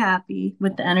ecstatically happy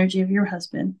with the energy of your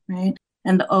husband, right?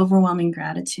 And the overwhelming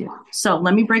gratitude. So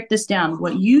let me break this down.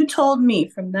 What you told me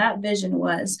from that vision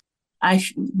was,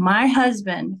 my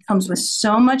husband comes with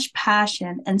so much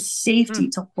passion and safety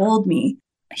to hold me.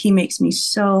 He makes me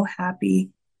so happy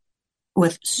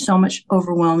with so much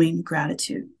overwhelming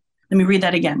gratitude. Let me read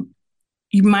that again.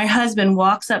 My husband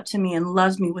walks up to me and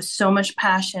loves me with so much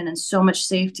passion and so much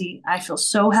safety. I feel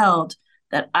so held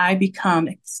that I become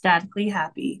ecstatically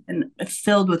happy and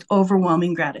filled with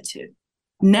overwhelming gratitude.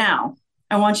 Now,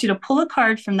 I want you to pull a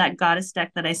card from that goddess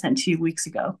deck that I sent to you weeks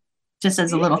ago, just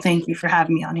as a little thank you for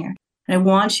having me on here. And I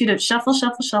want you to shuffle,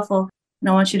 and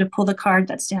I want you to pull the card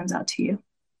that stands out to you.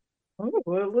 Oh,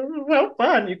 this is so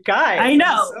fun, you guys. I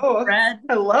know.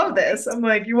 I love this. I'm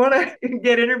like, you want to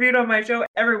get interviewed on my show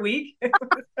every week?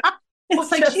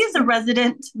 It's like she's a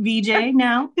resident VJ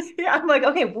now. Yeah, I'm like,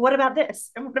 okay, what about this?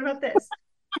 And what about this?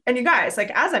 And you guys,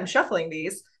 like, as I'm shuffling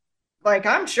these, like,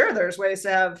 I'm sure there's ways to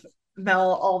have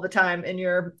Mel all the time in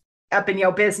your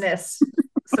business,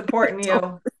 supporting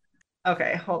you.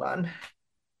 Okay, hold on.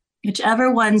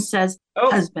 Whichever one says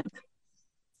husband.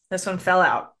 This one fell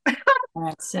out. All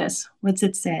right, sis. What's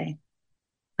it say?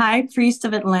 High Priest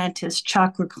of Atlantis,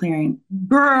 chakra clearing.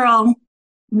 Girl,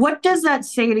 what does that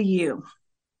say to you?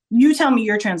 You tell me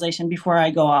your translation before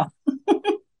I go off.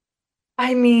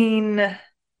 I mean,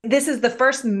 this is the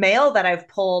first male that I've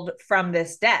pulled from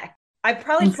this deck. I've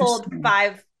probably pulled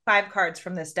five cards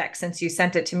from this deck since you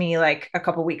sent it to me like a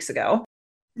couple weeks ago.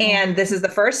 Yeah. And this is the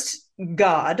first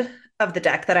god of the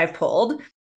deck that I've pulled.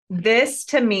 This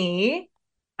to me,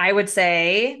 I would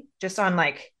say just on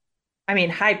like, I mean,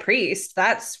 high priest,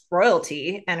 that's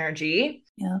royalty energy,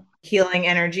 Yeah. Healing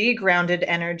energy, grounded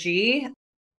energy,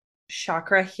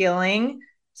 chakra healing.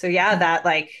 So yeah, that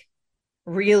like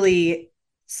really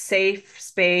safe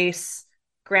space,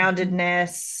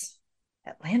 groundedness,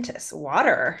 Atlantis,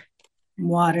 water,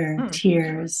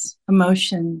 tears,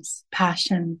 emotions,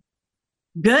 passion.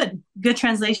 Good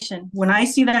translation. When I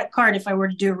see that card, if I were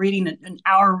to do a reading, an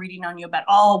hour reading on you about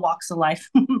all walks of life,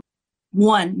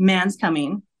 one, man's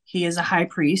coming. He is a high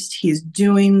priest. He is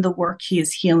doing the work. He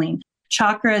is healing.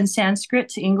 Chakra in Sanskrit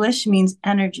to English means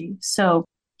energy. So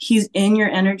he's in your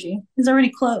energy. He's already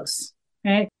close,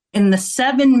 right? In the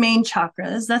 7 main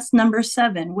chakras, that's number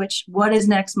 7, what is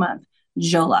next month?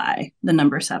 July, the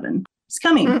number 7. It's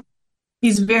coming. Mm-hmm.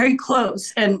 He's very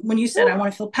close. And when you said, I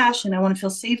want to feel passion, I want to feel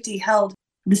safety, held,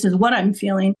 this is what I'm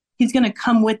feeling, he's going to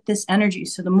come with this energy.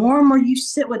 So the more and more you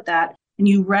sit with that and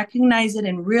you recognize it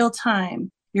in real time,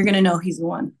 you're going to know he's the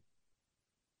one.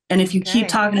 And if you keep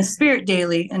talking to spirit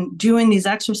daily and doing these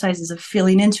exercises of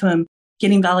feeling into him,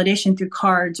 getting validation through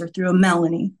cards or through a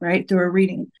Melanie, right? Through a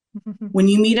reading. When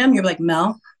you meet him, you're like,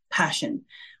 Mel, passion,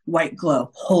 white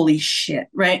glow, holy shit,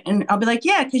 right? And I'll be like,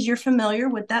 yeah, because you're familiar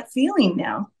with that feeling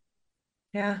now.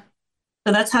 Yeah.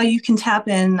 So that's how you can tap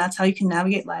in. That's how you can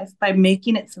navigate life, by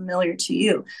making it familiar to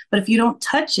you. But if you don't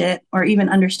touch it or even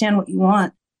understand what you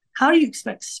want, how do you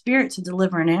expect spirit to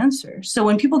deliver an answer? So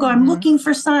when people go, I'm looking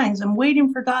for signs, I'm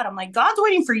waiting for God, I'm like, God's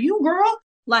waiting for you, girl.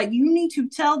 Like, you need to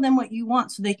tell them what you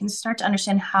want so they can start to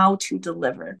understand how to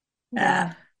deliver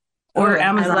that. Or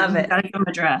Amazon, I love it. Gotta give them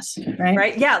a dress, right?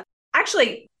 Right. Yeah.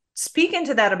 Actually, speak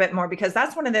into that a bit more, because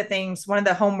that's one of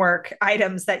the homework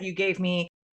items that you gave me,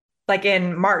 like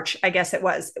in March, I guess it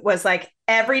was like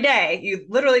every day, you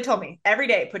literally told me every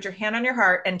day, put your hand on your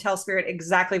heart and tell spirit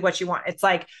exactly what you want. It's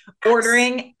like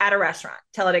ordering at a restaurant,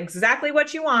 tell it exactly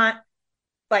what you want,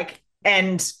 like,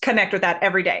 and connect with that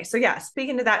every day. So yeah,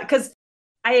 speaking to that, because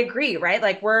I agree, right?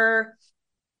 Like, we're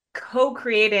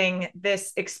co-creating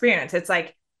this experience. It's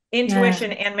like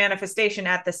intuition and manifestation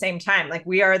at the same time. Like,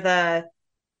 we are the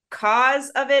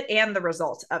cause of it and the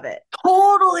result of it.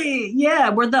 Totally. Yeah.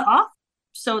 We're the off.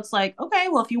 So it's like, okay,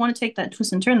 well, if you want to take that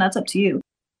twist and turn, that's up to you.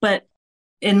 But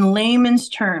in layman's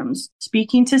terms,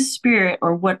 speaking to spirit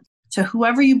or to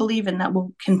whoever you believe in that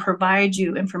can provide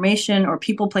you information or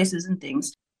people, places, and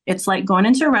things. It's like going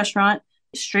into a restaurant,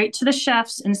 straight to the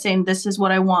chefs and saying, this is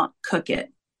what I want, cook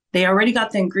it. They already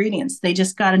got the ingredients. They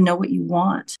just got to know what you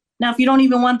want. Now, if you don't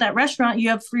even want that restaurant, you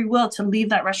have free will to leave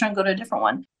that restaurant, go to a different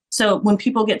one. So when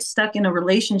people get stuck in a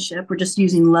relationship, we're just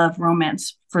using love,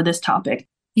 romance for this topic.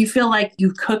 You feel like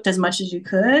you cooked as much as you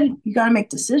could, you got to make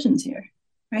decisions here,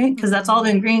 right? Because that's all the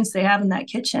ingredients they have in that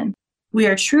kitchen. We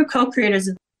are true co-creators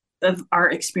of our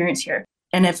experience here.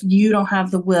 And if you don't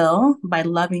have the will, by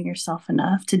loving yourself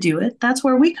enough to do it, that's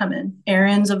where we come in.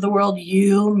 Errands of the world,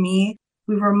 you, me,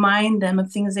 we remind them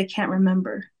of things they can't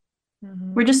remember.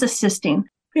 We're just assisting.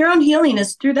 Your own healing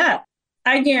is through that.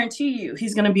 I guarantee you,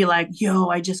 he's going to be like, yo,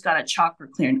 I just got a chakra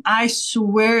clearing. I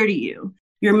swear to you,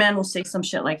 your man will say some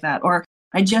shit like that. Or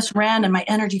I just ran and my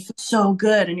energy feels so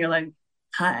good. And you're like,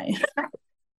 hi,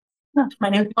 my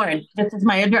name's Doreen. This is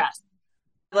my address.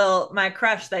 Well, my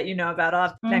crush that you know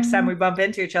about, next time we bump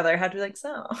into each other, I have to be like,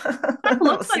 so. That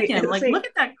looks like him. Like, look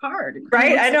at that card.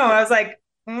 Right? I know. I was like,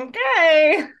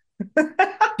 okay.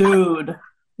 Dude,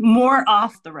 more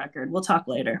off the record. We'll talk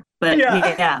later. But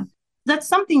yeah, that's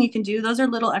something you can do. Those are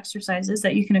little exercises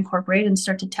that you can incorporate and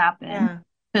start to tap in.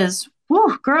 Because,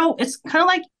 girl, it's kind of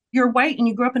like you're white and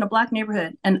you grew up in a Black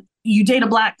neighborhood and you date a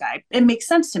Black guy. It makes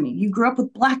sense to me. You grew up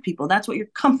with Black people. That's what you're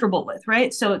comfortable with,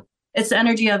 right? So it's the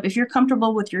energy of, if you're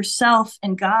comfortable with yourself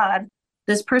and God,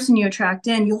 this person you attract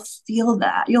in, you'll feel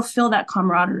that. You'll feel that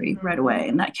camaraderie right away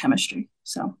and that chemistry.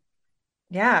 So.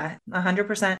 Yeah,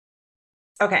 100%.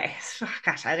 Okay.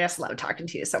 Gosh, I just love talking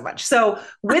to you so much. So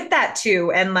with that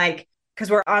too, and like,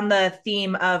 because we're on the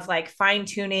theme of like fine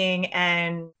tuning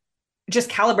and just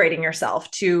calibrating yourself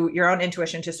to your own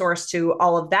intuition, to source, to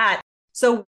all of that.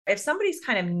 So if somebody's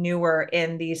kind of newer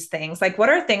in these things, like what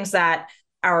are things that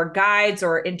our guides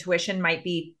or intuition might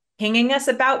be pinging us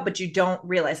about, but you don't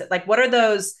realize it? Like, what are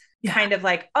those kind of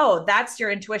like, oh, that's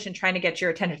your intuition trying to get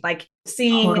your attention, like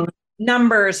seeing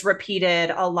numbers repeated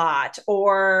a lot,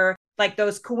 or like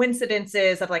those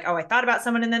coincidences of like, oh, I thought about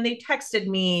someone and then they texted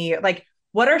me. Like,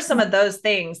 what are some of those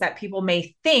things that people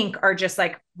may think are just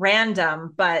like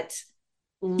random, but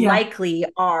likely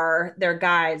are their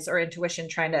guides or intuition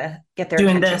trying to get their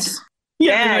doing attention? This.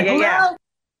 Yeah. Yeah.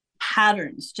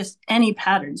 Patterns, just any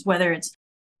patterns, whether it's,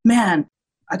 man,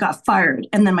 I got fired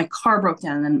and then my car broke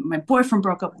down and then my boyfriend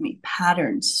broke up with me.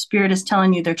 Patterns. Spirit is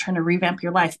telling you they're trying to revamp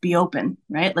your life. Be open,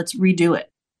 right? Let's redo it.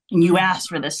 And you asked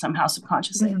for this somehow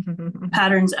subconsciously.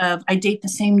 Patterns of, I date the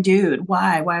same dude.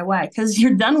 Why? Because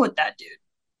you're done with that dude.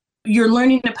 You're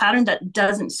learning a pattern that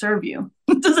doesn't serve you.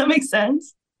 Does that make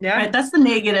sense? Yeah. Right. That's the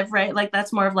negative, right? Like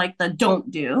that's more of like the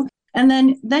don't do. And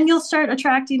then you'll start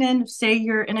attracting in, say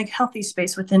you're in a healthy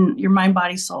space within your mind,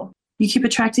 body, soul. You keep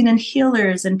attracting in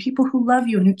healers and people who love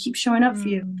you and who keep showing up for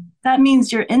you. That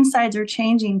means your insides are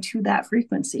changing to that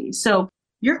frequency. So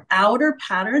your outer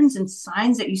patterns and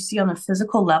signs that you see on a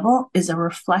physical level is a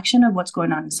reflection of what's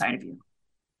going on inside of you.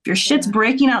 If your shit's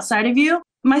breaking outside of you,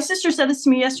 my sister said this to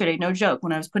me yesterday, no joke,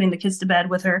 when I was putting the kids to bed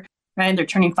with her, right? They're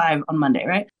turning 5 on Monday,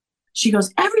 right? She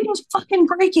goes, everything's fucking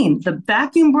breaking. The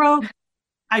vacuum broke.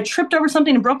 I tripped over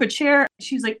something and broke a chair.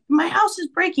 She's like, my house is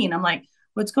breaking. I'm like,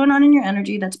 what's going on in your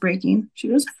energy that's breaking? She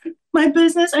goes, my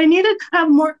business, I need to have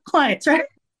more clients, right?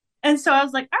 And so I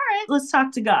was like, all right, let's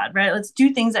talk to God, right? Let's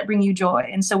do things that bring you joy.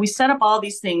 And so we set up all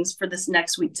these things for this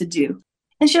next week to do.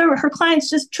 And her clients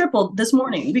just tripled this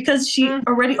morning because she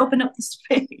already opened up the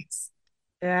space.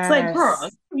 Yes. It's like, girl,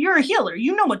 you're a healer.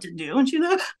 You know what to do. And she's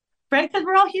like, right? Because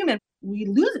we're all human. We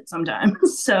lose it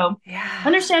sometimes. So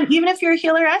understand, even if you're a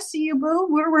healer, I see you, boo.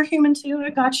 We're human too.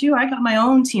 I got you. I got my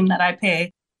own team that I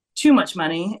pay too much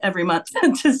money every month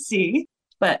to see.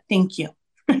 But thank you.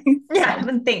 Yeah,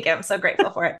 thank you. I'm so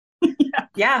grateful for it.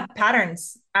 Yeah,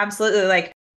 patterns. Absolutely.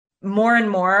 Like more and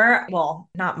more, well,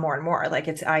 not more and more, like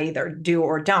it's I either do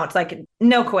or don't. Like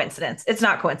no coincidence. It's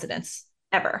not coincidence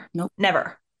ever. Nope.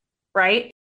 Never.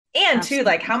 Right. And Absolutely. too,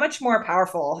 like how much more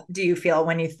powerful do you feel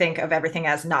when you think of everything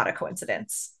as not a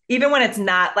coincidence? Even when it's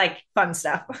not like fun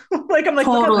stuff. Like I'm like,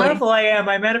 look how powerful I am.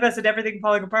 I manifested everything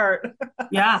falling apart.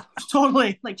 Yeah,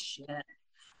 totally. Like shit.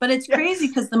 But it's crazy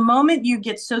because the moment you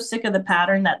get so sick of the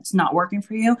pattern that's not working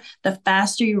for you, the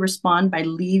faster you respond by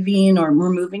leaving or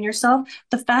removing yourself,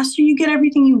 the faster you get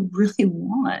everything you really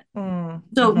want.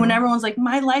 So when everyone's like,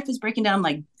 my life is breaking down, I'm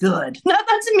like, good. No,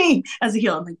 that's me as a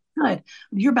healer. I'm like, good.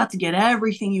 You're about to get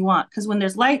everything you want. Because when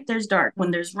there's light, there's dark.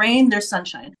 When there's rain, there's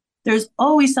sunshine. There's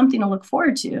always something to look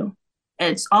forward to.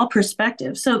 It's all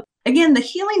perspective. So again, the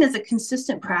healing is a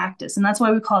consistent practice. And that's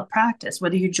why we call it practice.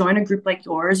 Whether you join a group like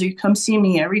yours or you come see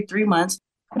me every 3 months,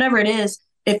 whatever it is,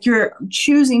 if you're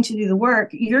choosing to do the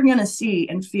work, you're going to see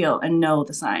and feel and know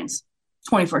the signs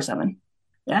 24/7.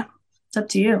 Yeah, it's up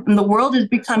to you. And the world is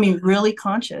becoming really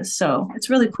conscious. So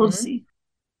it's really cool to see.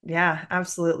 Yeah,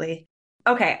 absolutely.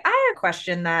 Okay. I have a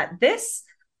question that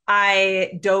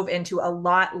I dove into a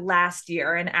lot last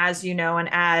year. And as you know, and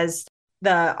as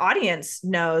the audience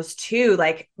knows too,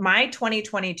 like my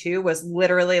 2022 was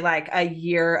literally like a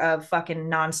year of fucking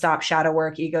nonstop shadow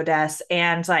work, ego deaths,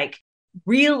 and like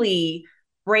really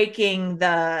breaking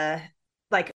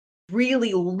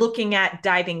really looking at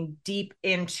diving deep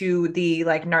into the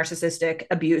like narcissistic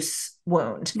abuse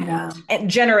wound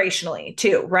and generationally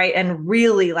too. Right. And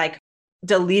really like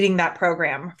deleting that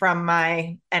program from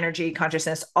my energy,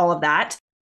 consciousness, all of that.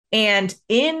 And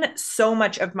in so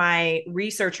much of my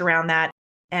research around that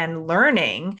and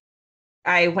learning,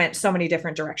 I went so many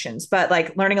different directions, but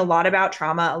like learning a lot about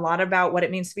trauma, a lot about what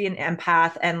it means to be an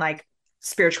empath and like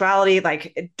spirituality,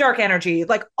 like dark energy,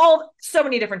 like so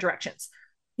many different directions.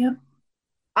 Yep.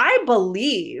 I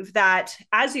believe that,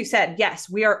 as you said, yes,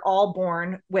 we are all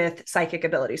born with psychic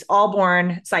abilities, all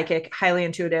born psychic, highly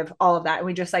intuitive, all of that. And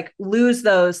we just like lose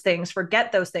those things,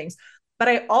 forget those things. But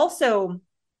I also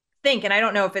think, and I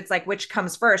don't know if it's like which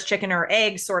comes first, chicken or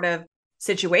egg sort of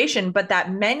situation, but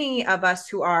that many of us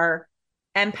who are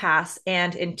empaths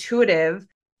and intuitive,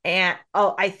 and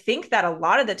I think that a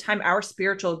lot of the time our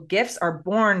spiritual gifts are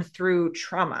born through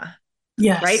trauma.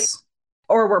 Yes. Right?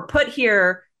 Or we're put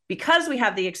here because we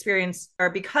have the experience or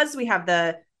because we have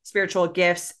the spiritual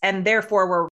gifts, and therefore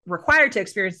we're required to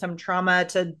experience some trauma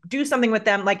to do something with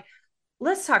them. Like,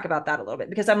 let's talk about that a little bit,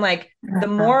 because I'm like, the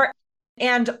more,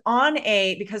 and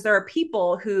because there are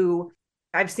people who,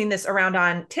 I've seen this around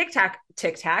on TikTok. Oh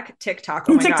my gosh. TikTok,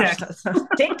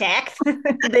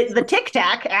 the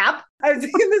TikTok app. I've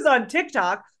seen this on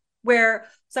TikTok where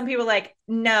some people are like,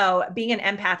 no, being an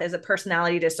empath is a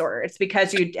personality disorder. It's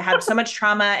because you have so much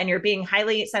trauma and you're being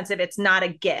highly sensitive. It's not a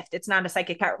gift. It's not a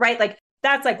psychic power, right? Like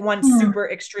that's like one super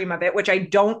extreme of it, which I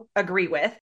don't agree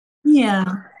with. Yeah.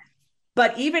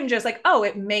 But even just like, oh,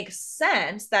 it makes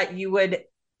sense that you would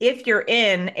if you're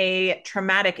in a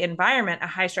traumatic environment, a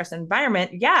high stress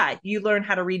environment, yeah, you learn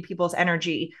how to read people's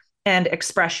energy and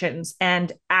expressions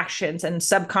and actions and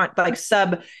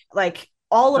like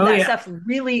all of that stuff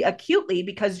really acutely,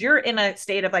 because you're in a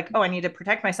state of like, oh, I need to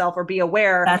protect myself or be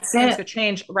aware. That's things it. could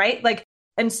change, right? Like,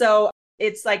 and so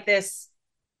it's like this.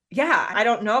 Yeah, I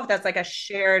don't know if that's like a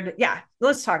shared. Yeah,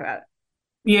 let's talk about it.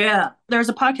 Yeah, there's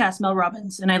a podcast, Mel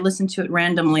Robbins, and I listened to it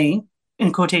randomly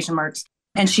in quotation marks,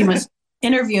 and she was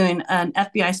interviewing an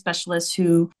FBI specialist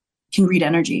who can read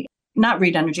energy. Not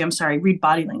read energy, I'm sorry, read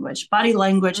body language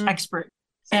expert.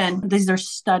 And these are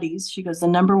studies. She goes, the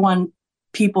number one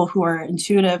people who are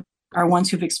intuitive are ones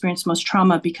who've experienced most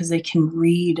trauma because they can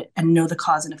read and know the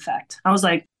cause and effect. I was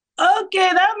like, okay,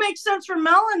 that makes sense for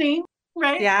Melanie,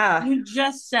 right? Yeah. You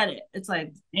just said it. It's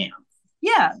like, damn.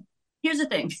 Yeah. Here's the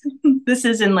thing. This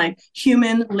is in like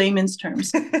human layman's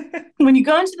terms. When you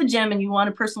go into the gym and you want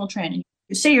a personal trainer,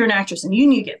 you say you're an actress and you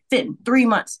need to get fit in 3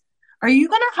 months. Are you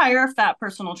going to hire a fat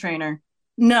personal trainer?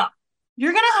 No.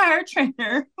 You're going to hire a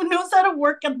trainer who knows how to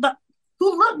work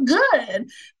who look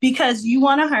good, because you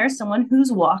want to hire someone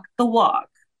who's walked the walk.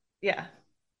 Yeah.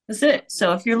 That's it.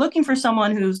 So if you're looking for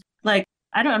someone who's like,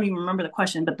 I don't even remember the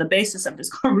question, but the basis of this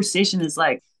conversation is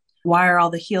like, why are all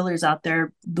the healers out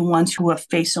there the ones who have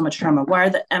faced so much trauma? Why are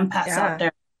the empaths out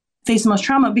there facing most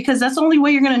trauma? Because that's the only way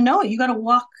you're going to know it. You got to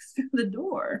walk through the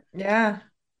door. Yeah.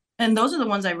 And those are the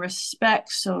ones I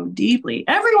respect so deeply.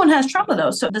 Everyone has trauma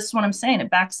though. So this is what I'm saying. It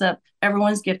backs up.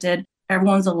 Everyone's gifted.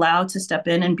 Everyone's allowed to step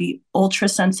in and be ultra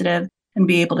sensitive and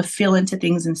be able to feel into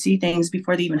things and see things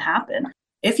before they even happen.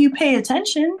 If you pay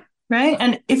attention, right?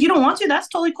 And if you don't want to, that's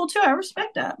totally cool too. I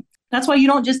respect that. That's why you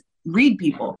don't just read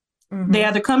people. Mm-hmm. They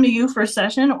either come to you for a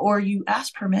session or you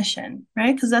ask permission,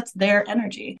 right? Because that's their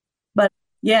energy. But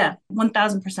yeah,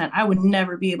 1000%. I would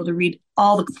never be able to read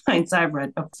all the clients I've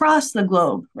read across the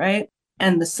globe, right?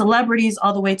 And the celebrities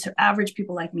all the way to average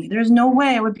people like me. There's no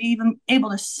way I would be even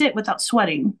able to sit without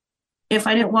sweating if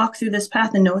I didn't walk through this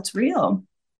path and know it's real.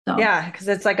 So. Yeah, because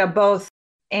it's like a both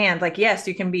and. Like, yes,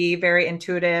 you can be very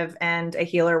intuitive and a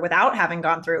healer without having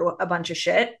gone through a bunch of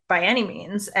shit by any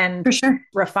means, and for sure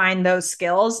refine those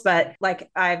skills. But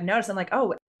like I've noticed, I'm like,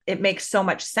 oh, it makes so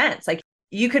much sense. Like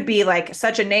you could be like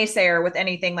such a naysayer with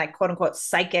anything like quote unquote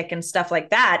psychic and stuff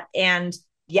like that. And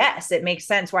yes, it makes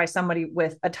sense why somebody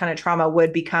with a ton of trauma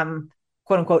would become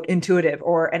quote unquote intuitive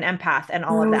or an empath and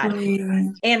all of that.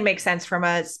 And makes sense from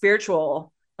a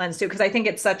spiritual lens too. Cause I think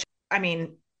it's such,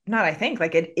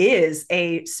 like it is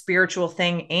a spiritual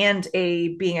thing and a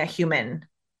being a human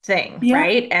thing. Yeah.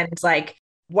 Right. And like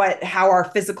how our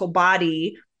physical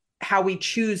body, how we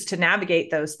choose to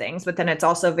navigate those things. But then it's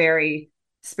also very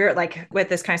spirit, like with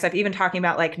this kind of stuff, even talking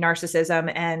about like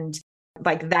narcissism and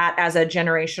like that as a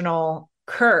generational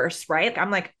curse, right?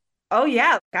 I'm like, oh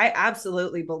yeah, I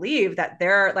absolutely believe that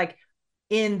there are like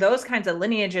in those kinds of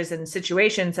lineages and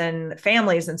situations and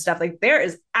families and stuff, like there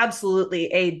is absolutely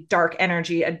a dark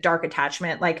energy, a dark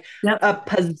attachment, like a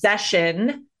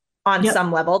possession on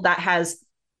some level that has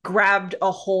grabbed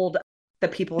a hold of the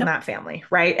people in that family.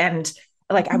 Right. And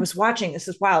like, I was watching, this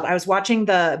is wild. I was watching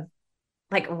the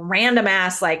like random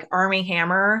ass, like Army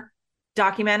Hammer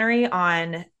documentary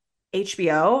on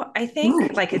HBO, I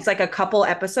think. Ooh. Like it's like a couple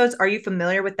episodes. Are you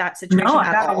familiar with that situation? No,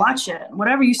 I gotta watch it.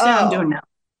 Whatever you say, I'm doing now.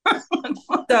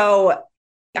 So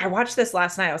I watched this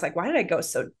last night. I was like, why did I go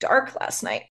so dark last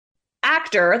night?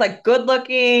 Actor, like good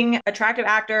looking, attractive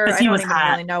actor. I don't even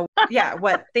really know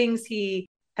what things he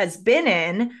has been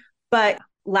in. But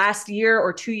last year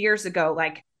or 2 years ago,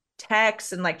 like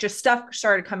texts and like just stuff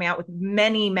started coming out with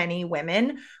many, many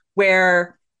women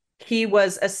where he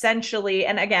was essentially,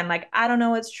 and again, like, I don't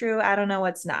know what's true. I don't know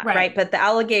what's not. Right. But the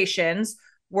allegations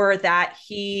were that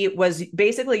he was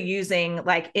basically using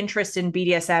like interest in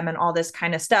BDSM and all this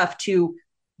kind of stuff to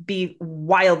be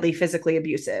wildly physically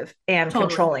abusive and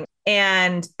controlling.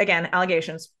 And again,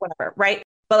 allegations, whatever. Right.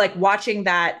 But like watching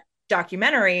that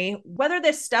documentary, whether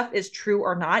this stuff is true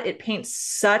or not, it paints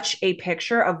such a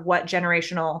picture of what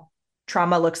generational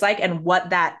trauma looks like and what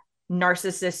that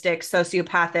narcissistic,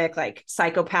 sociopathic, like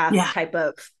psychopath type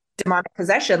of demonic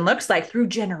possession looks like through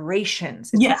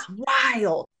generations. It's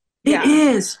wild. It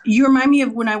is. You remind me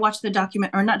of when I watched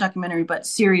the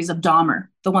series of Dahmer,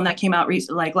 the one that came out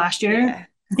recently, like last year. Yeah.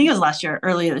 I think it was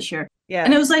earlier this year. Yeah.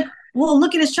 And it was like, well,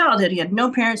 look at his childhood. He had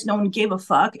no parents. No one gave a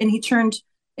fuck. And he turned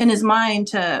in his mind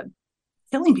to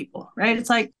killing people, right? It's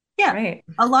like, a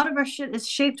lot of our shit is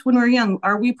shaped when we're young.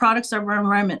 Are we products of our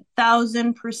environment?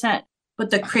 1000%.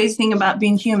 But the crazy thing about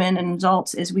being human and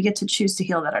adults is we get to choose to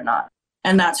heal that or not.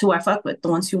 And that's who I fuck with, the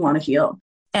ones who want to heal.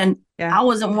 And I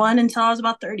wasn't one until I was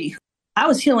about 30. I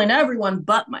was healing everyone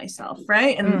but myself,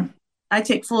 right? And I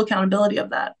take full accountability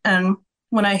of that. And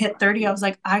when I hit 30, I was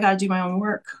like, I got to do my own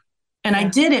work. And I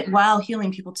did it while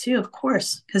healing people too, of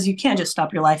course, because you can't just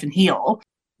stop your life and heal.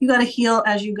 You got to heal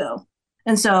as you go.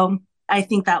 And so I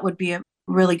think that would be a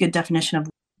really good definition of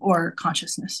or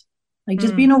consciousness, like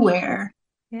just being aware.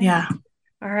 Yeah.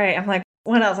 All right. I'm like,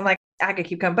 what else? I'm like, I could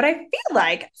keep going, but I feel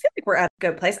like we're at a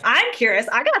good place. I'm curious.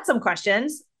 I got some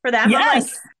questions for them. Yes. I'm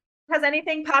like, has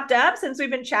anything popped up since we've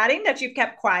been chatting that you've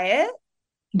kept quiet?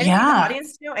 Anything the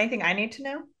audience to know? Anything I need to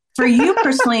know? For you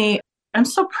personally, I'm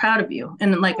so proud of you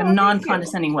in like a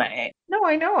non-condescending way. No,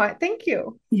 I know it. Thank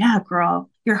you. Yeah, girl.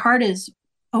 Your heart is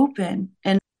open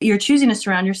and you're choosing to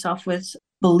surround yourself with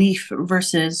belief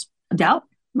versus doubt,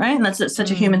 right? And that's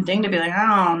such a human thing to be like,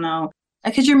 I don't know,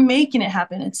 because you're making it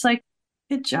happen. It's like,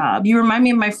 good job. You remind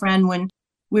me of my friend when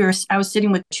I was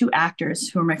sitting with two actors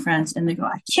who are my friends and they go,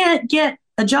 I can't get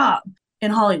a job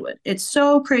in Hollywood. It's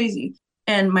so crazy.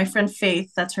 And my friend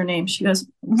Faith, that's her name, she goes,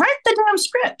 write the damn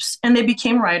scripts. And they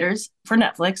became writers for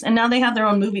Netflix. And now they have their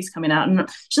own movies coming out. And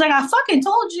she's like, I fucking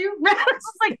told you. This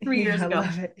is like 3 years ago.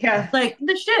 Yeah. Like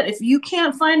the shit. If you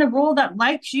can't find a role that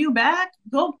likes you back,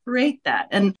 go create that.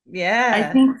 And I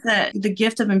think that the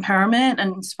gift of empowerment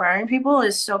and inspiring people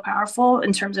is so powerful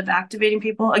in terms of activating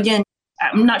people. Again,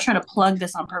 I'm not trying to plug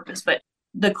this on purpose, but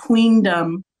the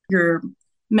queendom, your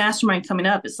mastermind coming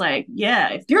up, it's like, yeah,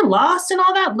 if you're lost in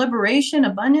all that liberation,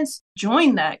 abundance,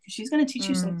 join that because she's going to teach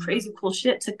you some crazy cool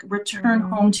shit to return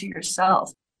home to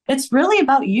yourself. It's really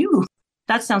about you.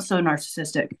 That sounds so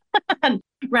narcissistic,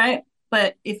 right?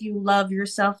 But if you love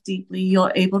yourself deeply,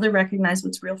 you're able to recognize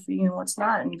what's real for you and what's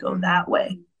not and go that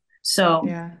way. So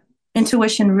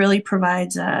intuition really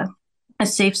provides a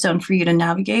safe zone for you to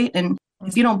navigate. And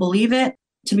if you don't believe it,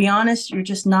 to be honest, you're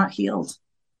just not healed.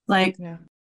 Like,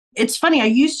 it's funny. I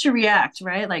used to react,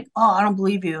 right? Like, oh, I don't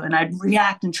believe you. And I'd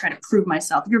react and try to prove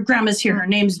myself. Your grandma's here. Her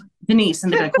name's Denise.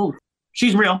 And they're like, oh,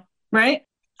 she's real, right?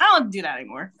 I don't do that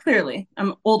anymore. Clearly,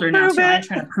 I'm older now, so I'm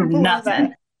trying to prove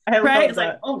nothing. Right? It's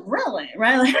like, oh, really?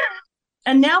 Right? Like,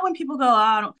 and now when people go,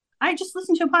 oh, I just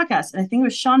listened to a podcast. And I think it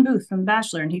was Sean Booth from The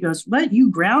Bachelor. And he goes, what? You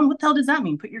ground? What the hell does that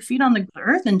mean? Put your feet on the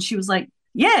earth? And she was like,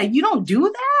 yeah, you don't do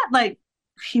that? Like,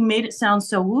 he made it sound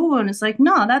so woo. And it's like,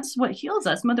 no, that's what heals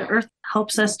us. Mother Earth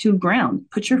helps us to ground.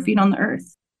 Put your feet on the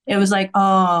earth. It was like,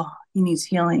 oh, he needs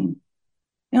healing.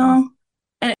 You know?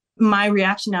 And my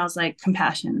reaction now is like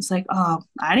compassion. It's like, oh,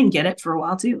 I didn't get it for a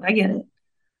while too. I get it.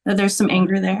 There's some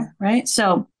anger there, right?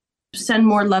 So send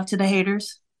more love to the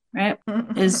haters, right?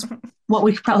 Is what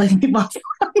we probably think about.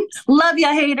 Love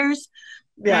ya, haters.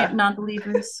 Yeah. Right?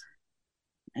 Non-believers.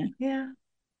 Yeah.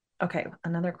 Okay.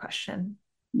 Another question.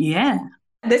 Yeah.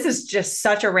 This is just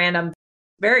such a random,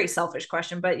 very selfish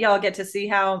question, but y'all get to see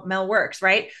how Mel works,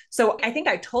 right? So I think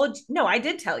I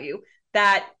did tell you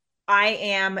that I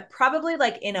am probably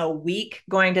like in a week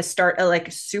going to start a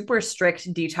like super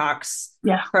strict detox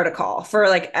protocol for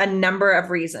like a number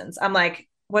of reasons. I'm like,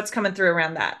 what's coming through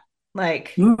around that?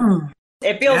 Like,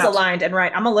 it feels aligned and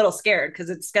right. I'm a little scared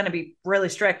because it's going to be really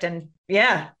strict and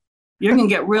you're going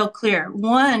to get real clear.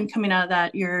 One, coming out of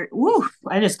that,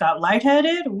 I just got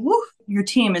lightheaded. Your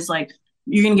team is like,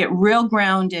 you're going to get real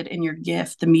grounded in your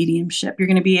gift, the mediumship. You're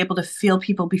going to be able to feel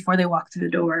people before they walk through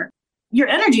the door. Your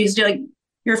energy is like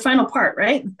your final part,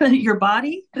 right? Your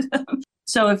body.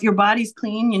 So if your body's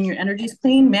clean and your energy's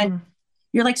clean, man,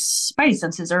 your like spidey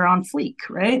senses are on fleek,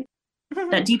 right?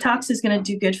 That detox is going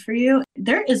to do good for you.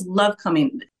 There is love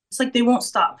coming. It's like they won't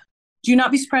stop. Do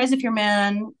not be surprised if your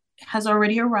man has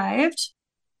already arrived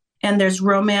and there's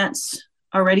romance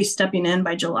already stepping in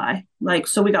by July. Like,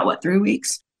 so we got 3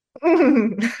 weeks?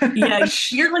 Yeah,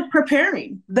 you're like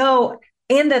preparing. Though,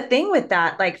 and the thing with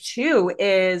that, like, too,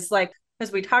 is like,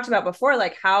 as we talked about before,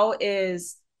 like how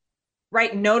is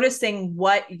noticing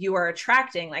what you are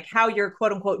attracting, like how you're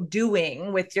quote unquote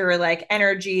doing with your like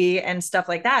energy and stuff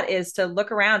like that is to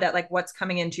look around at like what's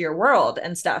coming into your world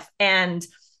and stuff. And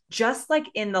just like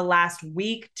in the last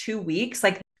week, 2 weeks,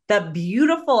 like the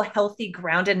beautiful, healthy,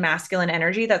 grounded, masculine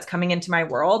energy that's coming into my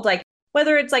world. Like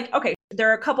whether it's like, okay, there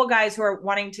are a couple guys who are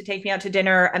wanting to take me out to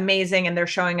dinner, amazing. And they're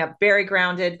showing up very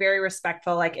grounded, very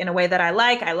respectful, like in a way that I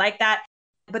like that.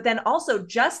 But then also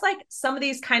just like some of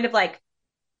these kind of like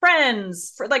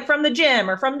friends from the gym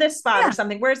or from this spot or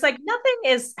something where it's like, nothing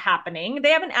is happening.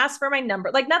 They haven't asked for my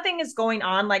number. Like nothing is going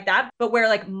on like that, but where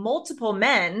like multiple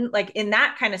men, like in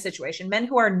that kind of situation, men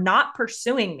who are not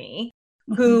pursuing me,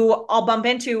 who I'll bump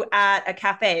into at a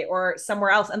cafe or somewhere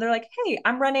else. And they're like, hey,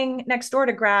 I'm running next door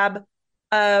to grab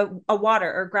a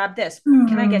water or grab this.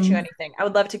 Can I get you anything? I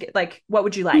would love to get, like, what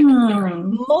would you like?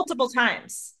 Multiple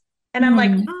times. And I'm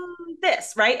like,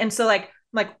 this, right? And so like, I'm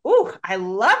like, ooh, I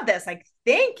love this. Like,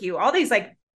 thank you. All these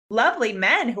like lovely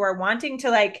men who are wanting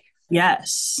to like,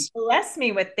 yes, bless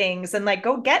me with things and like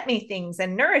go get me things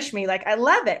and nourish me. Like I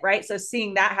love it. Right. So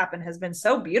seeing that happen has been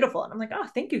so beautiful. And I'm like, oh,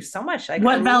 thank you so much. Like,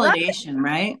 what validation,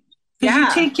 right? Because you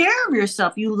Yeah. take care of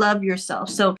yourself, you love yourself.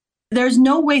 So there's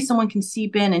no way someone can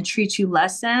seep in and treat you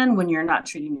less than when you're not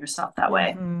treating yourself that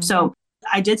way. So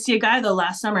I did see a guy though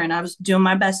last summer, and I was doing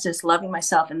my bestest, loving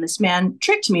myself. And this man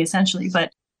tricked me essentially,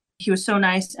 but he was so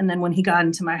nice. And then when he got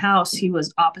into my house, he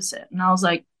was opposite. And I was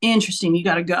like, interesting, you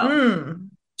got to go.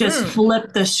 Just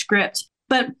flip the script.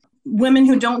 But women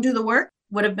who don't do the work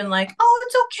would have been like, oh,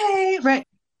 it's okay, right?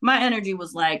 My energy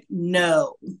was like,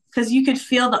 no, because you could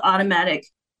feel the automatic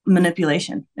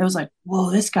manipulation. It was like, whoa,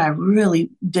 this guy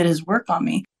really did his work on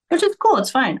me, which is cool.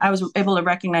 It's fine. I was able to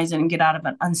recognize it and get out of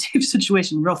an unsafe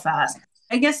situation real fast.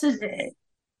 I guess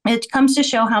it comes to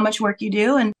show how much work you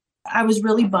do. And I was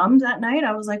really bummed that night.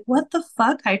 I was like, what the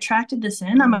fuck? I attracted this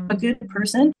in. I'm a good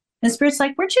person. And Spirit's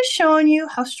like, we're just showing you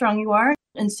how strong you are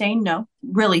and saying no,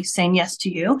 really saying yes to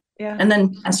you. Yeah. And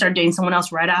then I started dating someone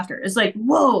else right after. It's like,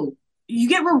 whoa, you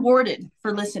get rewarded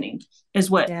for listening is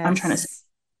what I'm trying to say.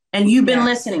 And you've been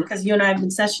listening because you and I have been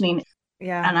sessioning.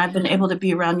 Yeah. And I've been able to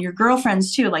be around your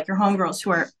girlfriends too, like your homegirls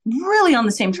who are really on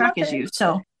the same track as you.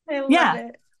 So I love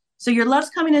it. So your love's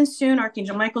coming in soon.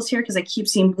 Archangel Michael's here because I keep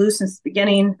seeing blue since the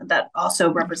beginning. That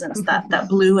also represents that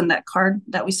blue and that card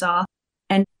that we saw.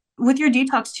 And with your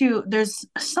detox too, there's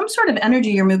some sort of energy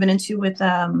you're moving into with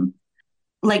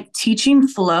like teaching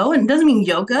flow. And it doesn't mean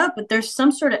yoga, but there's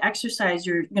some sort of exercise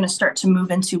you're going to start to move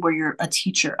into where you're a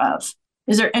teacher of.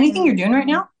 Is there anything you're doing right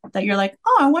now that you're like,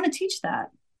 oh, I want to teach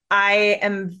that? I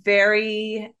am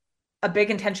a big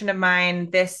intention of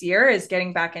mine this year is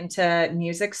getting back into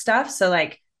music stuff. So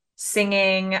like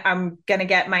singing, I'm going to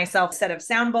get myself a set of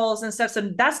sound bowls and stuff. So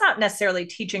that's not necessarily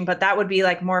teaching, but that would be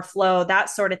like more flow,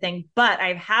 that sort of thing. But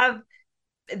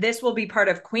this will be part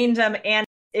of Queendom. And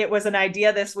it was an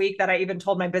idea this week that I even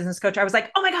told my business coach. I was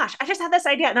like, oh my gosh, I just had this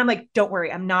idea. And I'm like, don't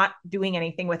worry, I'm not doing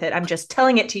anything with it. I'm just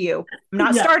telling it to you. I'm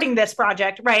not starting this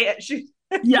project. Right. She's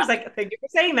like, thank you for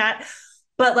saying that.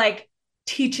 But like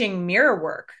teaching mirror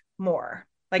work more,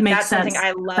 like that's something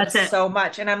I love so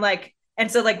much. And I'm like, and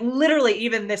so like literally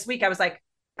even this week, I was like,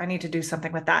 I need to do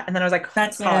something with that. And then I was like,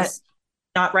 pause,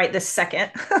 not right this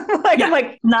second. I'm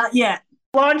like, not yet.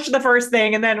 Launch the first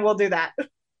thing and then we'll do that.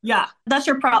 Yeah, that's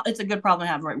your problem. It's a good problem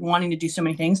to have, right? Wanting to do so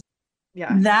many things.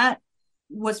 Yeah. That,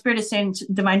 what Spirit is saying,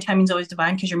 divine timing is always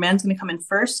divine because your man's going to come in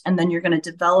first and then you're going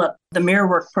to develop the mirror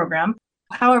work program,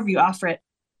 however you offer it,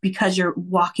 because you're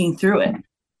walking through it.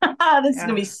 This is going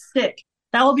to be sick.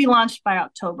 That will be launched by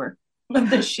October of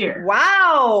this year.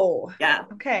 Wow. Yeah.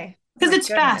 Okay. Because it's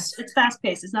fast. It's fast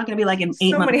paced. It's not going to be like an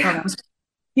 8-month program.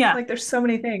 Yeah. Like there's so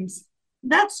many things.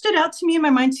 That stood out to me in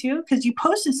my mind too, because you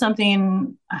posted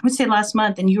something, I would say last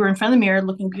month, and you were in front of the mirror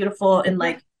looking beautiful in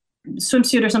like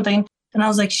swimsuit or something. And I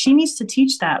was like, she needs to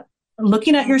teach that.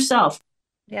 Looking at yourself.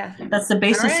 Yeah. That's the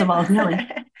basis of all healing.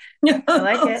 I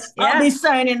like it. Yeah. I'll be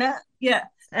signing up. Yeah.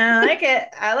 I like it.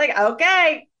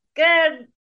 Okay. Good.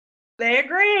 They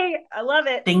agree. I love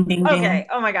it. Ding, ding, okay. ding.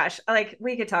 Oh my gosh. Like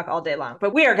we could talk all day long,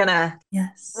 but we are going to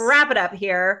wrap it up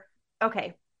here.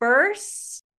 Okay.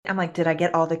 First, I'm like, did I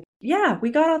get we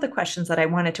got all the questions that I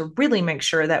wanted to really make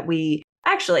sure that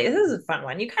actually, this is a fun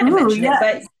one. You kind of mentioned it,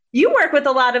 but you work with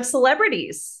a lot of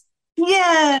celebrities.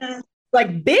 Yeah.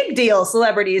 Like big deal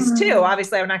celebrities too.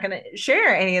 Obviously, I'm not going to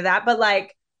share any of that, but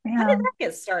like, how did that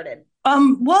get started?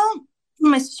 Well,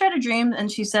 my sister had a dream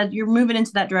and she said, you're moving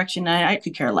into that direction. I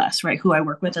could care less, right? Who I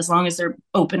work with, as long as they're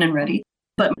open and ready.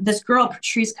 But this girl,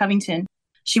 Patrice Covington,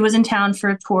 she was in town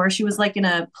for a tour. She was like in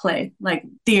a play, like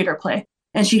theater play.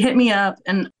 And she hit me up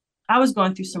and I was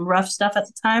going through some rough stuff at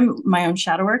the time, my own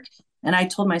shadow work. And I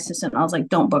told my assistant, I was like,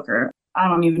 don't book her. I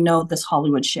don't even know this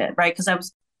Hollywood shit, right? Because I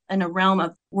was in a realm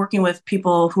of working with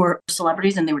people who are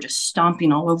celebrities and they were just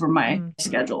stomping all over my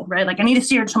schedule, right? Like, I need to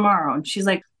see her tomorrow. And she's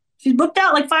like, she's booked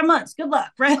out like 5 months. Good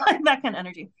luck, right? Like that kind of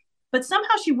energy. But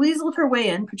somehow she weaseled her way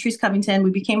in, Patrice Covington.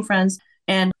 We became friends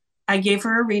and I gave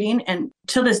her a reading. And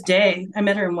to this day, I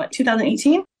met her in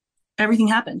 2018? Everything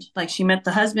happened. Like she met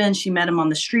the husband, she met him on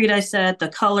the street, I said, the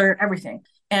color, everything.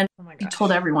 And she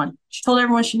told everyone. She told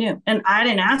everyone she knew. And I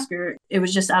didn't ask her. It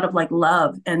was just out of like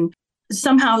love. And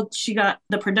somehow she got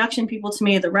the production people to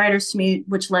me, the writers to me,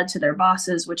 which led to their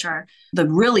bosses, which are the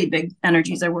really big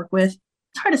energies I work with.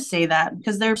 It's hard to say that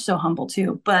because they're so humble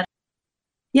too. But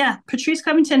yeah, Patrice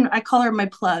Covington, I call her my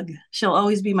plug. She'll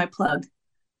always be my plug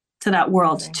to that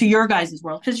world, to your guys'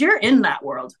 world, because you're in that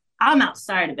world. I'm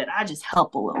outside of it. I just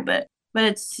help a little bit. But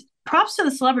it's props to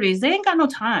the celebrities. They ain't got no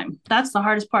time. That's the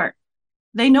hardest part.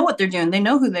 They know what they're doing. They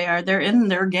know who they are. They're in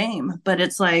their game. But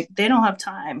it's like they don't have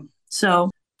time.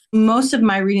 So Most of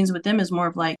my readings with them is more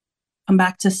of like, come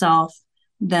back to self,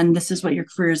 then this is what your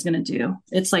career is going to do.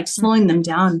 It's like slowing them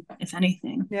down, if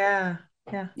anything. Yeah.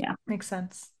 Makes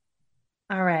sense.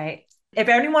 All right. If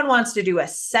anyone wants to do a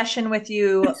session with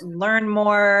you, learn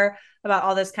more about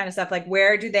all this kind of stuff, like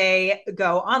where do they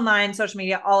go? Online, social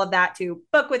media, all of that, to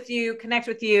book with you, connect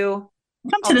with you?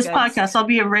 Come to this podcast. I'll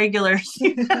be a regular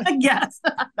guest.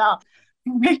 No.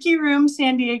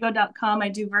 ReikiRoomSanDiego.com. I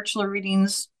do virtual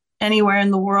readings anywhere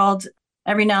in the world.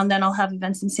 Every now and then I'll have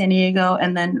events in San Diego,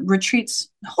 and then retreats,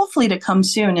 hopefully to come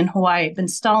soon in Hawaii. I've been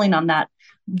stalling on that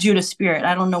due to spirit.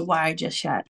 I don't know why just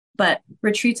yet, but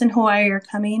retreats in Hawaii are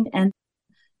coming, and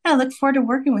I look forward to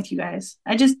working with you guys.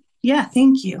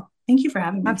 Thank you. Thank you for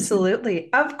having me.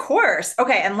 Absolutely. Of course.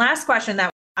 Okay. And last question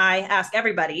that I ask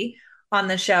everybody on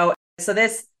the show. So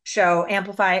this show,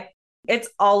 Amplify, it's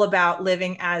all about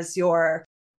living as your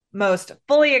most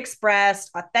fully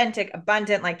expressed, authentic,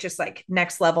 abundant, like just like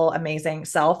next level, amazing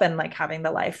self, and like having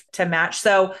the life to match.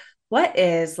 So what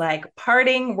is like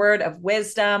parting word of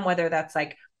wisdom, whether that's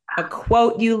like a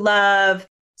quote you love,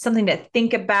 something to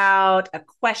think about, a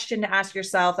question to ask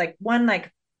yourself, like one like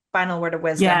final word of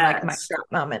wisdom, like mic drop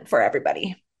moment for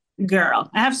everybody? Girl,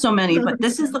 I have so many, but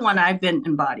this is the one I've been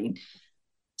embodying.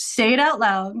 Say it out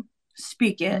loud,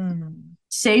 speak it,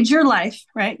 sage your life,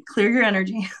 right? Clear your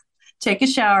energy, take a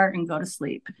shower, and go to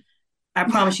sleep. I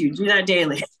promise you, do that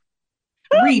daily.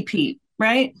 Repeat,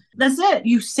 right? That's it.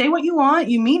 You say what you want,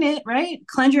 you mean it, right?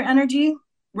 Cleanse your energy,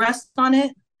 rest on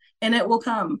it, and it will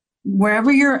come.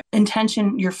 Wherever your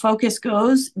intention, your focus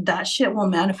goes, that shit will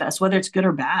manifest, whether it's good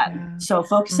or bad. Yeah. So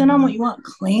focus in on what you want,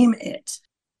 claim it.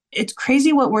 It's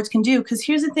crazy what words can do, because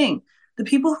here's the thing. The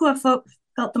people who have felt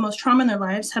the most trauma in their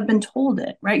lives have been told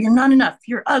it, right? You're not enough.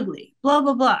 You're ugly, blah,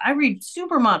 blah, blah. I read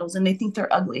supermodels and they think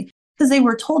they're ugly because they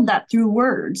were told that through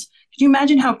words. Could you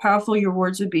imagine how powerful your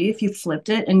words would be if you flipped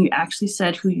it and you actually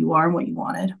said who you are and what you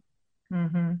wanted?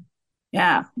 Mm-hmm.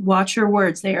 Yeah. Watch your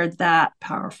words. They are that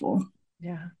powerful.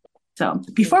 Yeah. So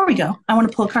before we go, I want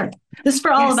to pull a card. This is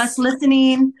for all of us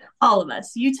listening, all of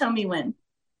us. You tell me when.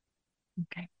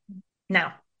 Okay.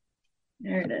 Now.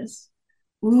 There it is.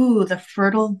 Ooh, the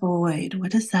fertile void.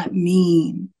 What does that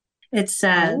mean? It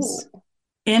says,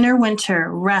 inner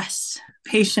winter, rest,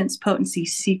 patience, potency,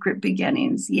 secret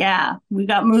beginnings. Yeah, we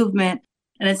got movement.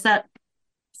 And it's that,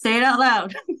 say it out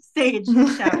loud, stage,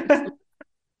 shower.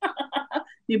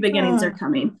 New beginnings are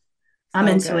coming. I'm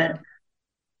into it.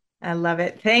 I love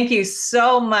it. Thank you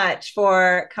so much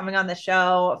for coming on the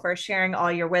show, for sharing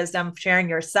all your wisdom, sharing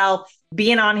yourself,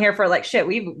 being on here for like, shit,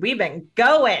 we've been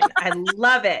going. I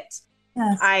love it.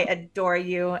 Yes. I adore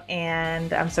you,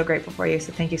 and I'm so grateful for you.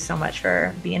 So thank you so much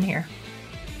for being here.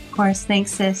 Of course.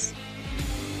 Thanks, sis.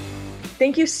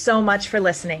 Thank you so much for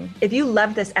listening. If you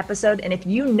loved this episode, and if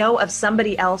you know of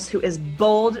somebody else who is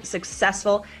bold,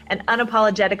 successful, and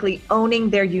unapologetically owning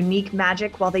their unique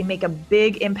magic while they make a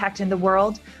big impact in the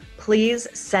world, please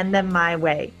send them my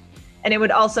way. And it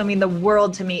would also mean the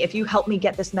world to me if you help me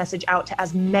get this message out to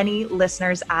as many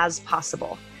listeners as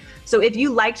possible. So if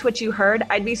you liked what you heard,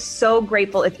 I'd be so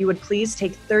grateful if you would please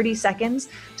take 30 seconds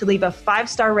to leave a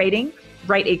 5-star rating,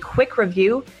 write a quick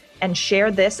review, and share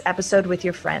this episode with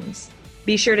your friends.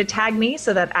 Be sure to tag me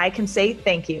so that I can say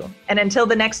thank you. And until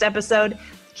the next episode,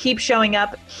 keep showing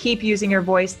up, keep using your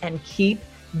voice, and keep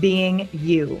being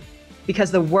you,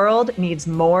 because the world needs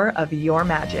more of your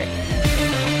magic.